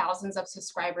have thousands of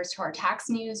subscribers to our Tax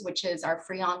News, which is our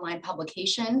free online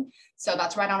publication. So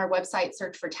that's right on our website,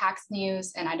 search for Tax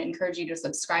News, and I'd encourage you to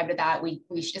subscribe to that. We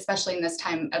especially in this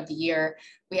time of the year,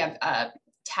 we have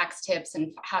tax tips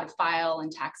and how to file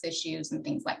and tax issues and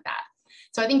things like that.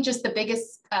 So I think just the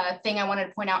biggest thing I wanted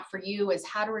to point out for you is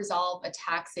how to resolve a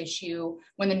tax issue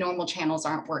when the normal channels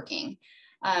aren't working.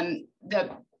 The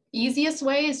easiest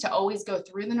way is to always go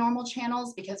through the normal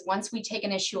channels, because once we take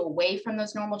an issue away from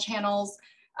those normal channels,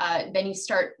 then you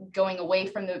start going away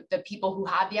from the people who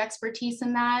have the expertise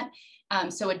in that.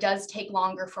 So it does take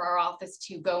longer for our office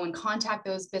to go and contact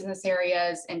those business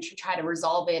areas and to try to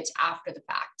resolve it after the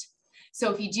fact.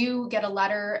 So if you do get a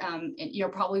letter, you'll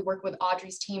probably work with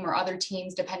Audrey's team or other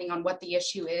teams, depending on what the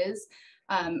issue is.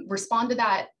 Respond to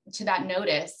that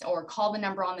notice or call the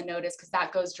number on the notice, because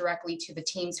that goes directly to the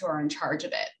teams who are in charge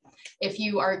of it. If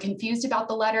you are confused about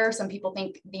the letter, some people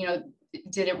think,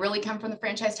 did it really come from the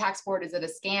Franchise Tax Board? Is it a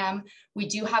scam? We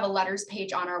do have a letters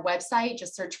page on our website.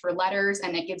 Just search for letters,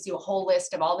 and it gives you a whole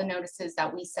list of all the notices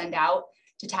that we send out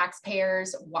to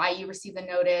taxpayers, why you receive the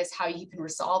notice, how you can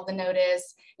resolve the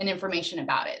notice, and information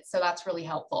about it. So that's really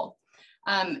helpful.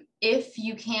 If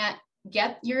you can't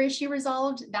get your issue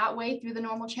resolved that way through the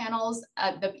normal channels,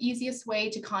 the easiest way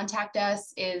to contact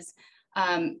us is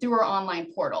through our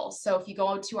online portal. So if you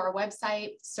go to our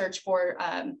website, search for,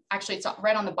 actually it's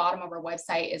right on the bottom of our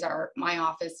website is my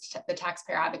office, the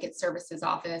Taxpayer Advocate Services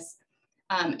Office.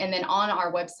 And then on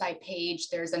our website page,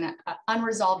 there's an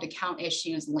unresolved account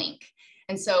issues link.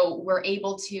 And so we're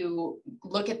able to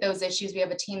look at those issues. We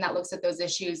have a team that looks at those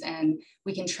issues and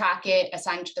we can track it,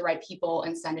 assign it to the right people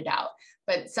and send it out.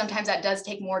 But sometimes that does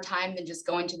take more time than just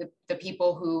going to the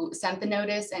people who sent the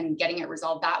notice and getting it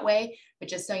resolved that way. But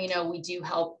just so you know, we do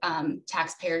help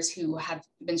taxpayers who have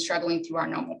been struggling through our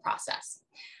normal process.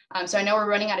 So I know we're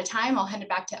running out of time. I'll hand it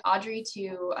back to Audrey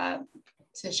to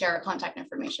share our contact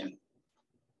information.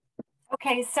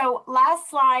 Okay, so last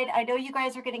slide. I know you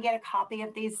guys are going to get a copy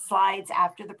of these slides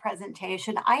after the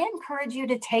presentation. I encourage you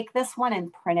to take this one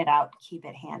and print it out, keep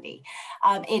it handy.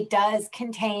 It does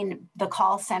contain the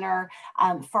call center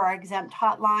for our Exempt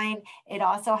hotline. It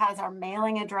also has our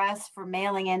mailing address for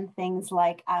mailing in things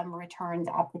like returns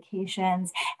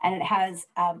applications, and it has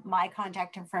my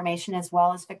contact information as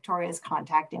well as Victoria's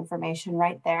contact information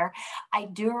right there. I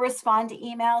do respond to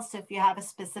emails, so if you have a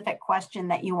specific question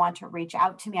that you want to reach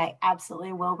out to me, I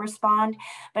absolutely will respond.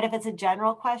 But if it's a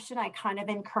general question, I kind of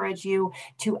encourage you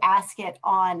to ask it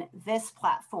on this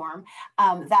platform.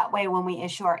 That way, when we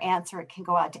issue our answer, it can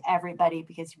go out to everybody,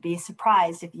 because you'd be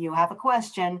surprised if you have a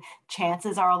question,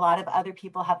 chances are a lot of other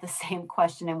people have the same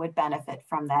question and would benefit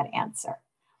from that answer.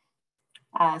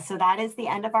 So that is the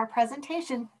end of our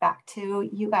presentation. Back to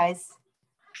you guys.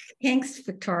 Thanks,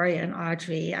 Victoria and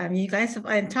Audrey. You guys have,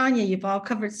 and Tania, you've all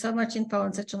covered so much info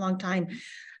in such a long time.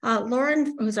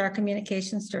 Lauren, who's our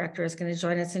communications director, is going to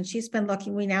join us, and she's been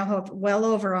looking. We now have well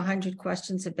over 100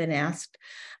 questions have been asked.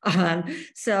 Lauren,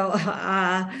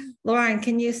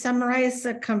 can you summarize,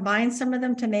 combine some of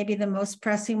them to maybe the most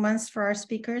pressing ones for our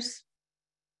speakers?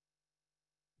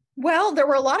 Well, there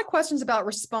were a lot of questions about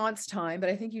response time, but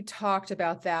I think you talked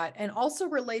about that, and also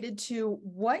related to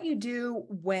what you do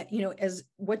when,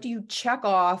 what do you check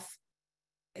off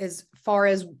as far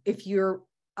as if you're,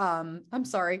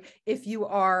 if you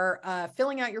are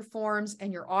filling out your forms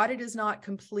and your audit is not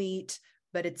complete,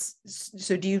 but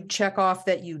so do you check off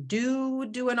that you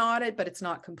do an audit, but it's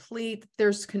not complete?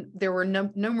 There were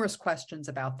numerous questions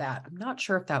about that. I'm not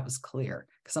sure if that was clear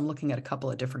because I'm looking at a couple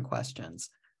of different questions.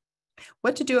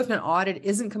 What to do if an audit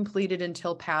isn't completed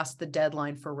until past the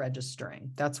deadline for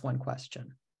registering? That's one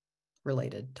question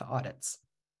related to audits.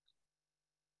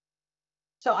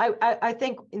 So I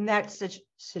think in that such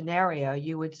scenario,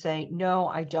 you would say, no,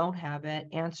 I don't have it,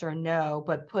 answer no,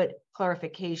 but put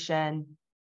clarification,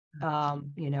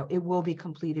 it will be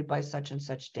completed by such and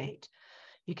such date.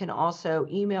 You can also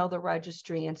email the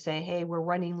registry and say, hey, we're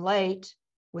running late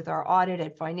with our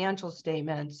audited financial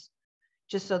statements,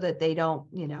 just so that they don't,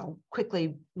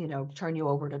 quickly, turn you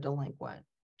over to delinquent.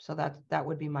 So that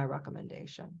would be my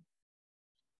recommendation.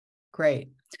 Great.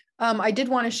 I did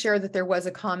want to share that there was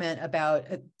a comment about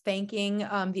thanking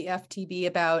the FTB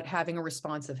about having a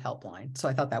responsive helpline. So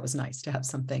I thought that was nice to have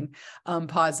something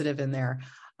positive in there.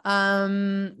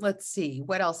 Let's see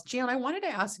what else. Jan, I wanted to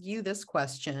ask you this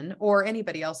question, or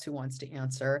anybody else who wants to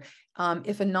answer.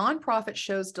 If a nonprofit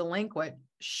shows delinquent,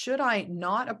 should I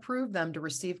not approve them to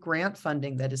receive grant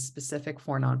funding that is specific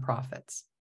for nonprofits?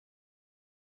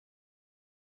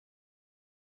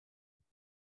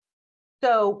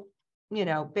 So,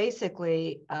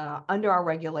 basically, under our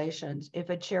regulations,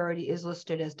 if a charity is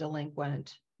listed as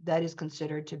delinquent, that is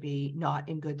considered to be not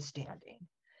in good standing.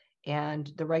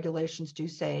 And the regulations do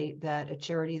say that a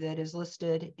charity that is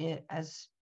listed as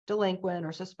delinquent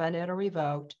or suspended or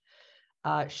revoked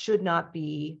should not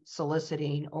be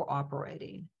soliciting or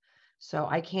operating. So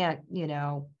I can't,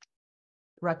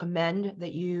 recommend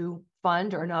that you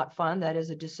fund or not fund. That is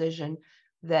a decision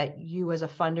that you as a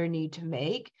funder need to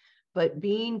make. But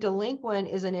being delinquent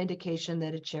is an indication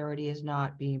that a charity is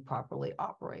not being properly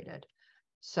operated.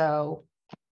 So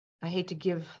I hate to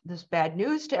give this bad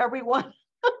news to everyone,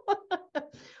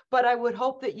 but I would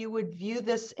hope that you would view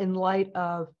this in light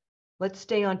of, let's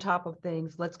stay on top of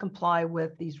things. Let's comply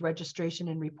with these registration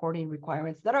and reporting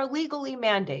requirements that are legally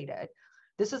mandated.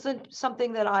 This isn't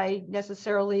something that I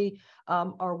necessarily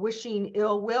are wishing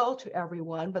ill will to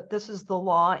everyone, but this is the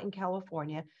law in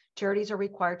California. Charities are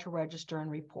required to register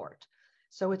and report.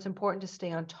 So it's important to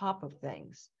stay on top of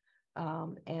things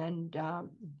and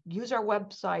use our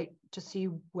website to see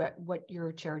what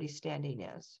your charity standing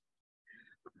is.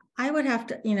 I would have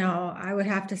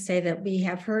to say that we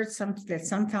have heard that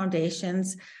some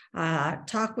foundations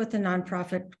talk with the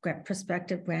nonprofit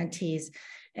prospective grantees,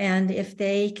 and if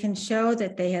they can show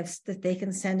that they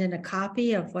can send in a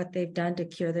copy of what they've done to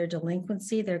cure their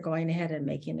delinquency, they're going ahead and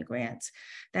making the grants.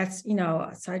 That's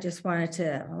so I just wanted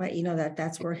to let you know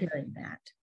that we're hearing that.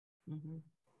 Mm-hmm.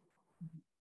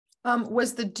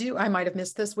 I might have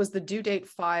missed this, was the due date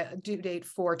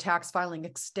for tax filing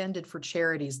extended for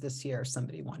charities this year?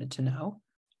 Somebody wanted to know.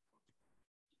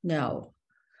 No.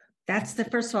 That's the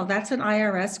first of all, that's an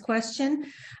IRS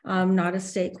question, not a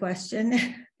state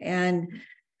question. And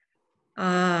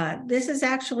this is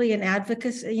actually an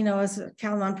advocacy, you know, as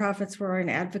Cal Nonprofits, we're an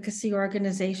advocacy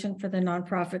organization for the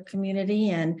nonprofit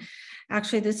community. And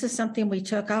actually, this is something we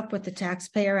took up with the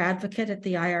taxpayer advocate at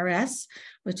the IRS,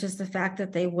 which is the fact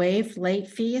that they waived late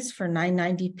fees for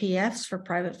 990 PFs for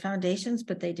private foundations,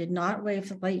 but they did not waive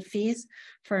the late fees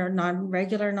for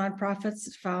non-regular nonprofits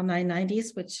that file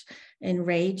 990s, which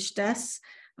enraged us.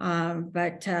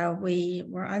 But we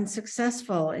were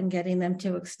unsuccessful in getting them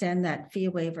to extend that fee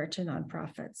waiver to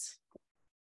nonprofits.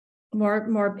 More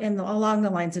along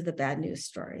the lines of the bad news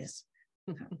stories.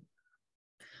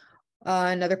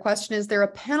 Another question, is there a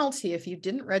penalty if you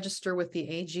didn't register with the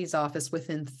AG's office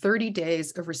within 30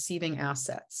 days of receiving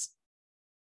assets?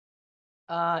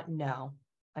 No.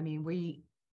 I mean, we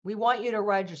want you to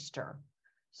register.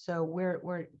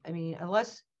 So I mean,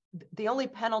 unless the only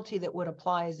penalty that would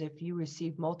apply is if you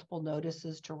receive multiple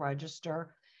notices to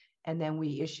register and then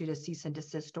we issued a cease and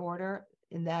desist order.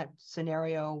 In that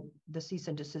scenario, the cease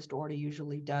and desist order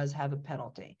usually does have a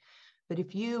penalty. But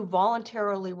if you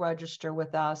voluntarily register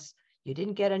with us, you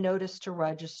didn't get a notice to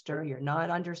register, you're not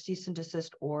under cease and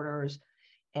desist orders,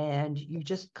 and you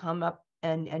just come up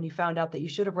and you found out that you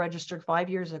should have registered 5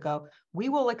 years ago, we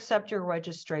will accept your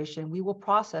registration, we will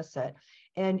process it.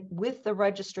 And with the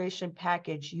registration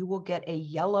package, you will get a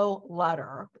yellow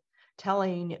letter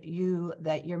telling you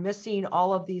that you're missing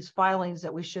all of these filings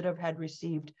that we should have had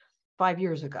received 5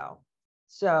 years ago.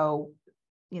 So,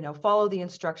 you know, follow the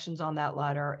instructions on that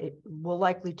letter. It will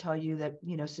likely tell you that,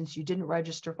 you know, since you didn't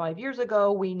register 5 years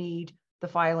ago, we need the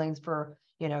filings for,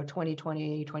 you know,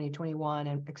 2020, 2021,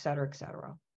 and et cetera, et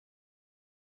cetera.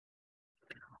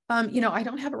 You know, I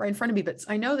don't have it right in front of me, but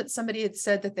I know that somebody had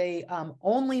said that they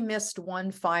only missed one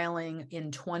filing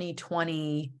in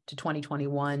 2020 to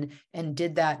 2021. And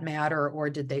did that matter, or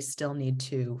did they still need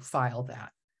to file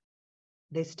that?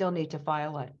 They still need to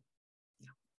file it.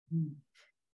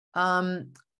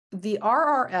 The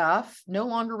RRF no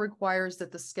longer requires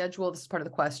that the schedule, this is part of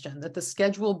the question, that the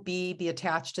Schedule B be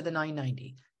attached to the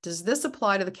 990. Does this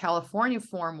apply to the California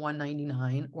Form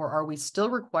 199, or are we still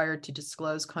required to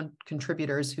disclose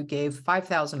contributors who gave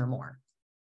 5,000 or more?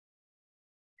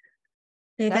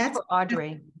 That's for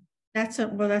Audrey. That's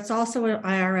also an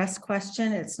IRS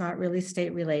question. It's not really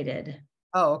state related.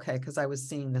 Oh, okay, because I was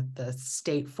seeing the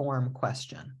state form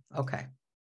question. Okay.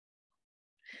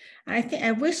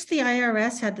 I wish the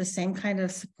IRS had the same kind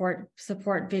of support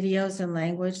videos and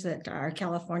language that our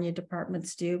California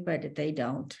departments do, but they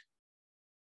don't.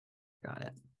 Got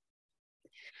it.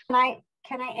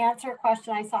 Can I answer a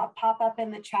question I saw pop up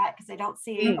in the chat because I don't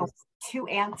see to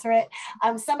answer it?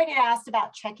 Somebody asked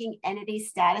about checking entity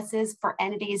statuses for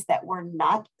entities that were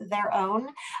not their own.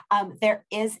 There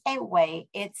is a way.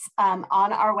 It's on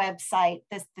our website.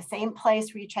 The same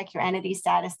place where you check your entity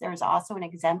status, there's also an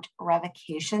exempt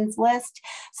revocations list.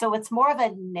 So it's more of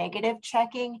a negative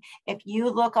checking. If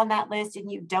you look on that list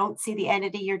and you don't see the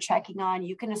entity you're checking on,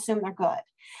 you can assume they're good.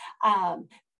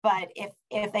 But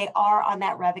if they are on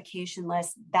that revocation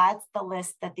list, that's the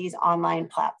list that these online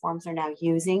platforms are now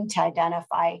using to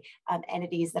identify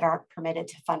entities that aren't permitted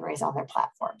to fundraise on their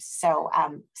platforms. So,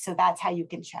 so that's how you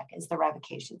can check, is the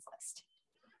revocations list.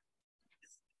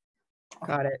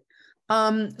 Got it.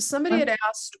 Somebody had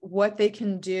asked what they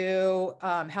can do,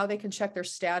 how they can check their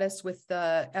status with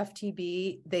the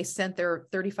FTB. They sent their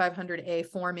 3500A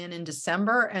form in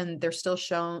December, and they're still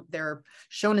shown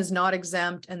as not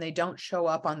exempt, and they don't show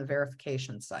up on the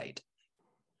verification site.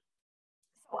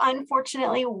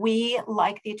 Unfortunately, we,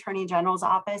 like the Attorney General's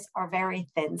office, are very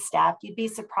thin staffed. You'd be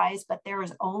surprised, but there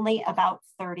is only about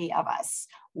 30 of us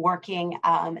working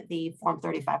the Form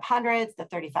 3500s, the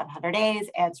 3500As,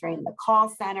 answering the call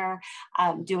center,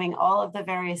 doing all of the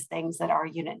various things that our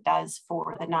unit does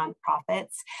for the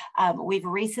nonprofits. We've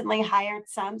recently hired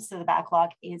some, so the backlog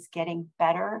is getting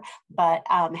better, but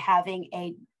having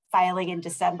a filing in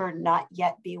December not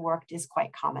yet be worked is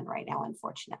quite common right now,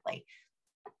 unfortunately.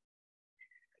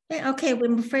 Okay, well,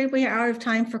 I'm afraid we are out of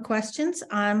time for questions.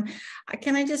 Can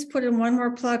I just put in one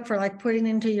more plug for like putting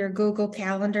into your Google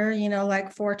Calendar, you know,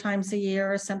 like 4 times a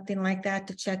year or something like that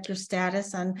to check your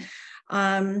status on,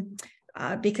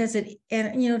 because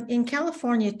in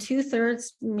California,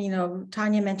 2/3, you know,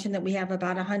 Tania mentioned that we have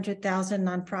about 100,000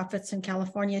 nonprofits in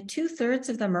California. 2/3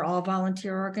 of them are all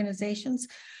volunteer organizations.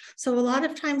 So a lot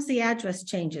of times the address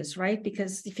changes, right?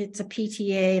 Because if it's a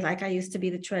PTA, like I used to be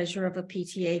the treasurer of a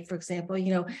PTA, for example,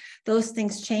 those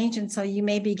things change. And so you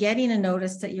may be getting a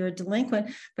notice that you're a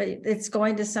delinquent, but it's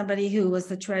going to somebody who was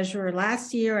the treasurer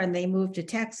last year and they moved to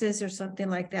Texas or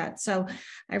something like that. So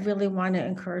I really want to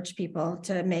encourage people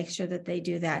to make sure that they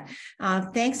do that.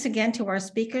 Thanks again to our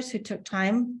speakers who took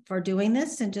time for doing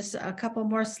this, and just a couple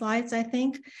more slides, I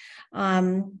think.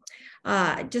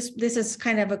 This is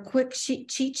kind of a quick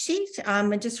cheat sheet,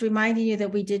 and just reminding you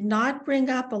that we did not bring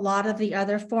up a lot of the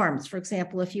other forms. For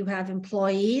example, if you have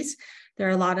employees, there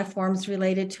are a lot of forms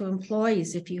related to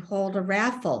employees. If you hold a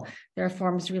raffle, there are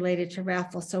forms related to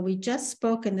raffle. So we just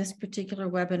spoke in this particular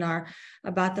webinar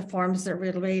about the forms that are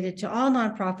related to all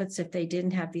nonprofits if they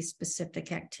didn't have these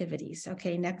specific activities.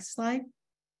 Okay, next slide.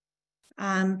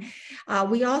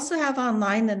 We also have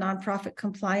online the nonprofit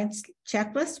compliance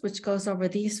checklist, which goes over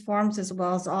these forms as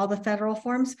well as all the federal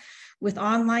forms, with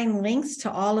online links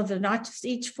to all of the, not just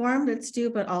each form that's due,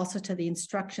 but also to the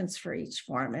instructions for each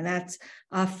form. And that's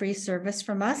a free service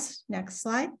from us. Next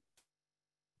slide.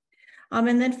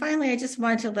 And then finally, I just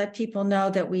wanted to let people know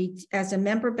that we, as a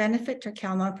member benefit to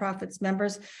Cal Nonprofits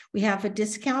members, we have a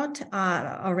discount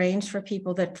arranged for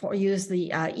people that use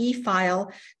the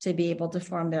e-file to be able to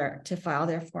file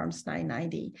their Forms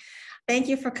 990. Thank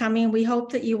you for coming. We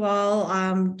hope that you all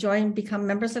become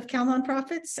members of Cal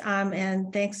Nonprofits,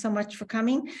 and thanks so much for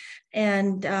coming.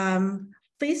 And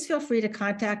please feel free to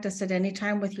contact us at any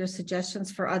time with your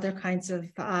suggestions for other kinds of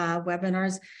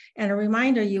webinars. And a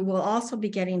reminder, you will also be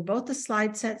getting both the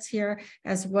slide sets here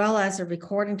as well as a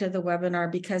recording to the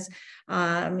webinar, because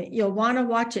you'll want to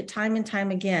watch it time and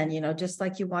time again, just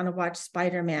like you want to watch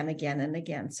Spider-Man again and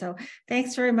again. So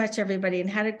thanks very much, everybody, and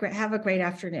have a great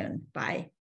afternoon. Bye.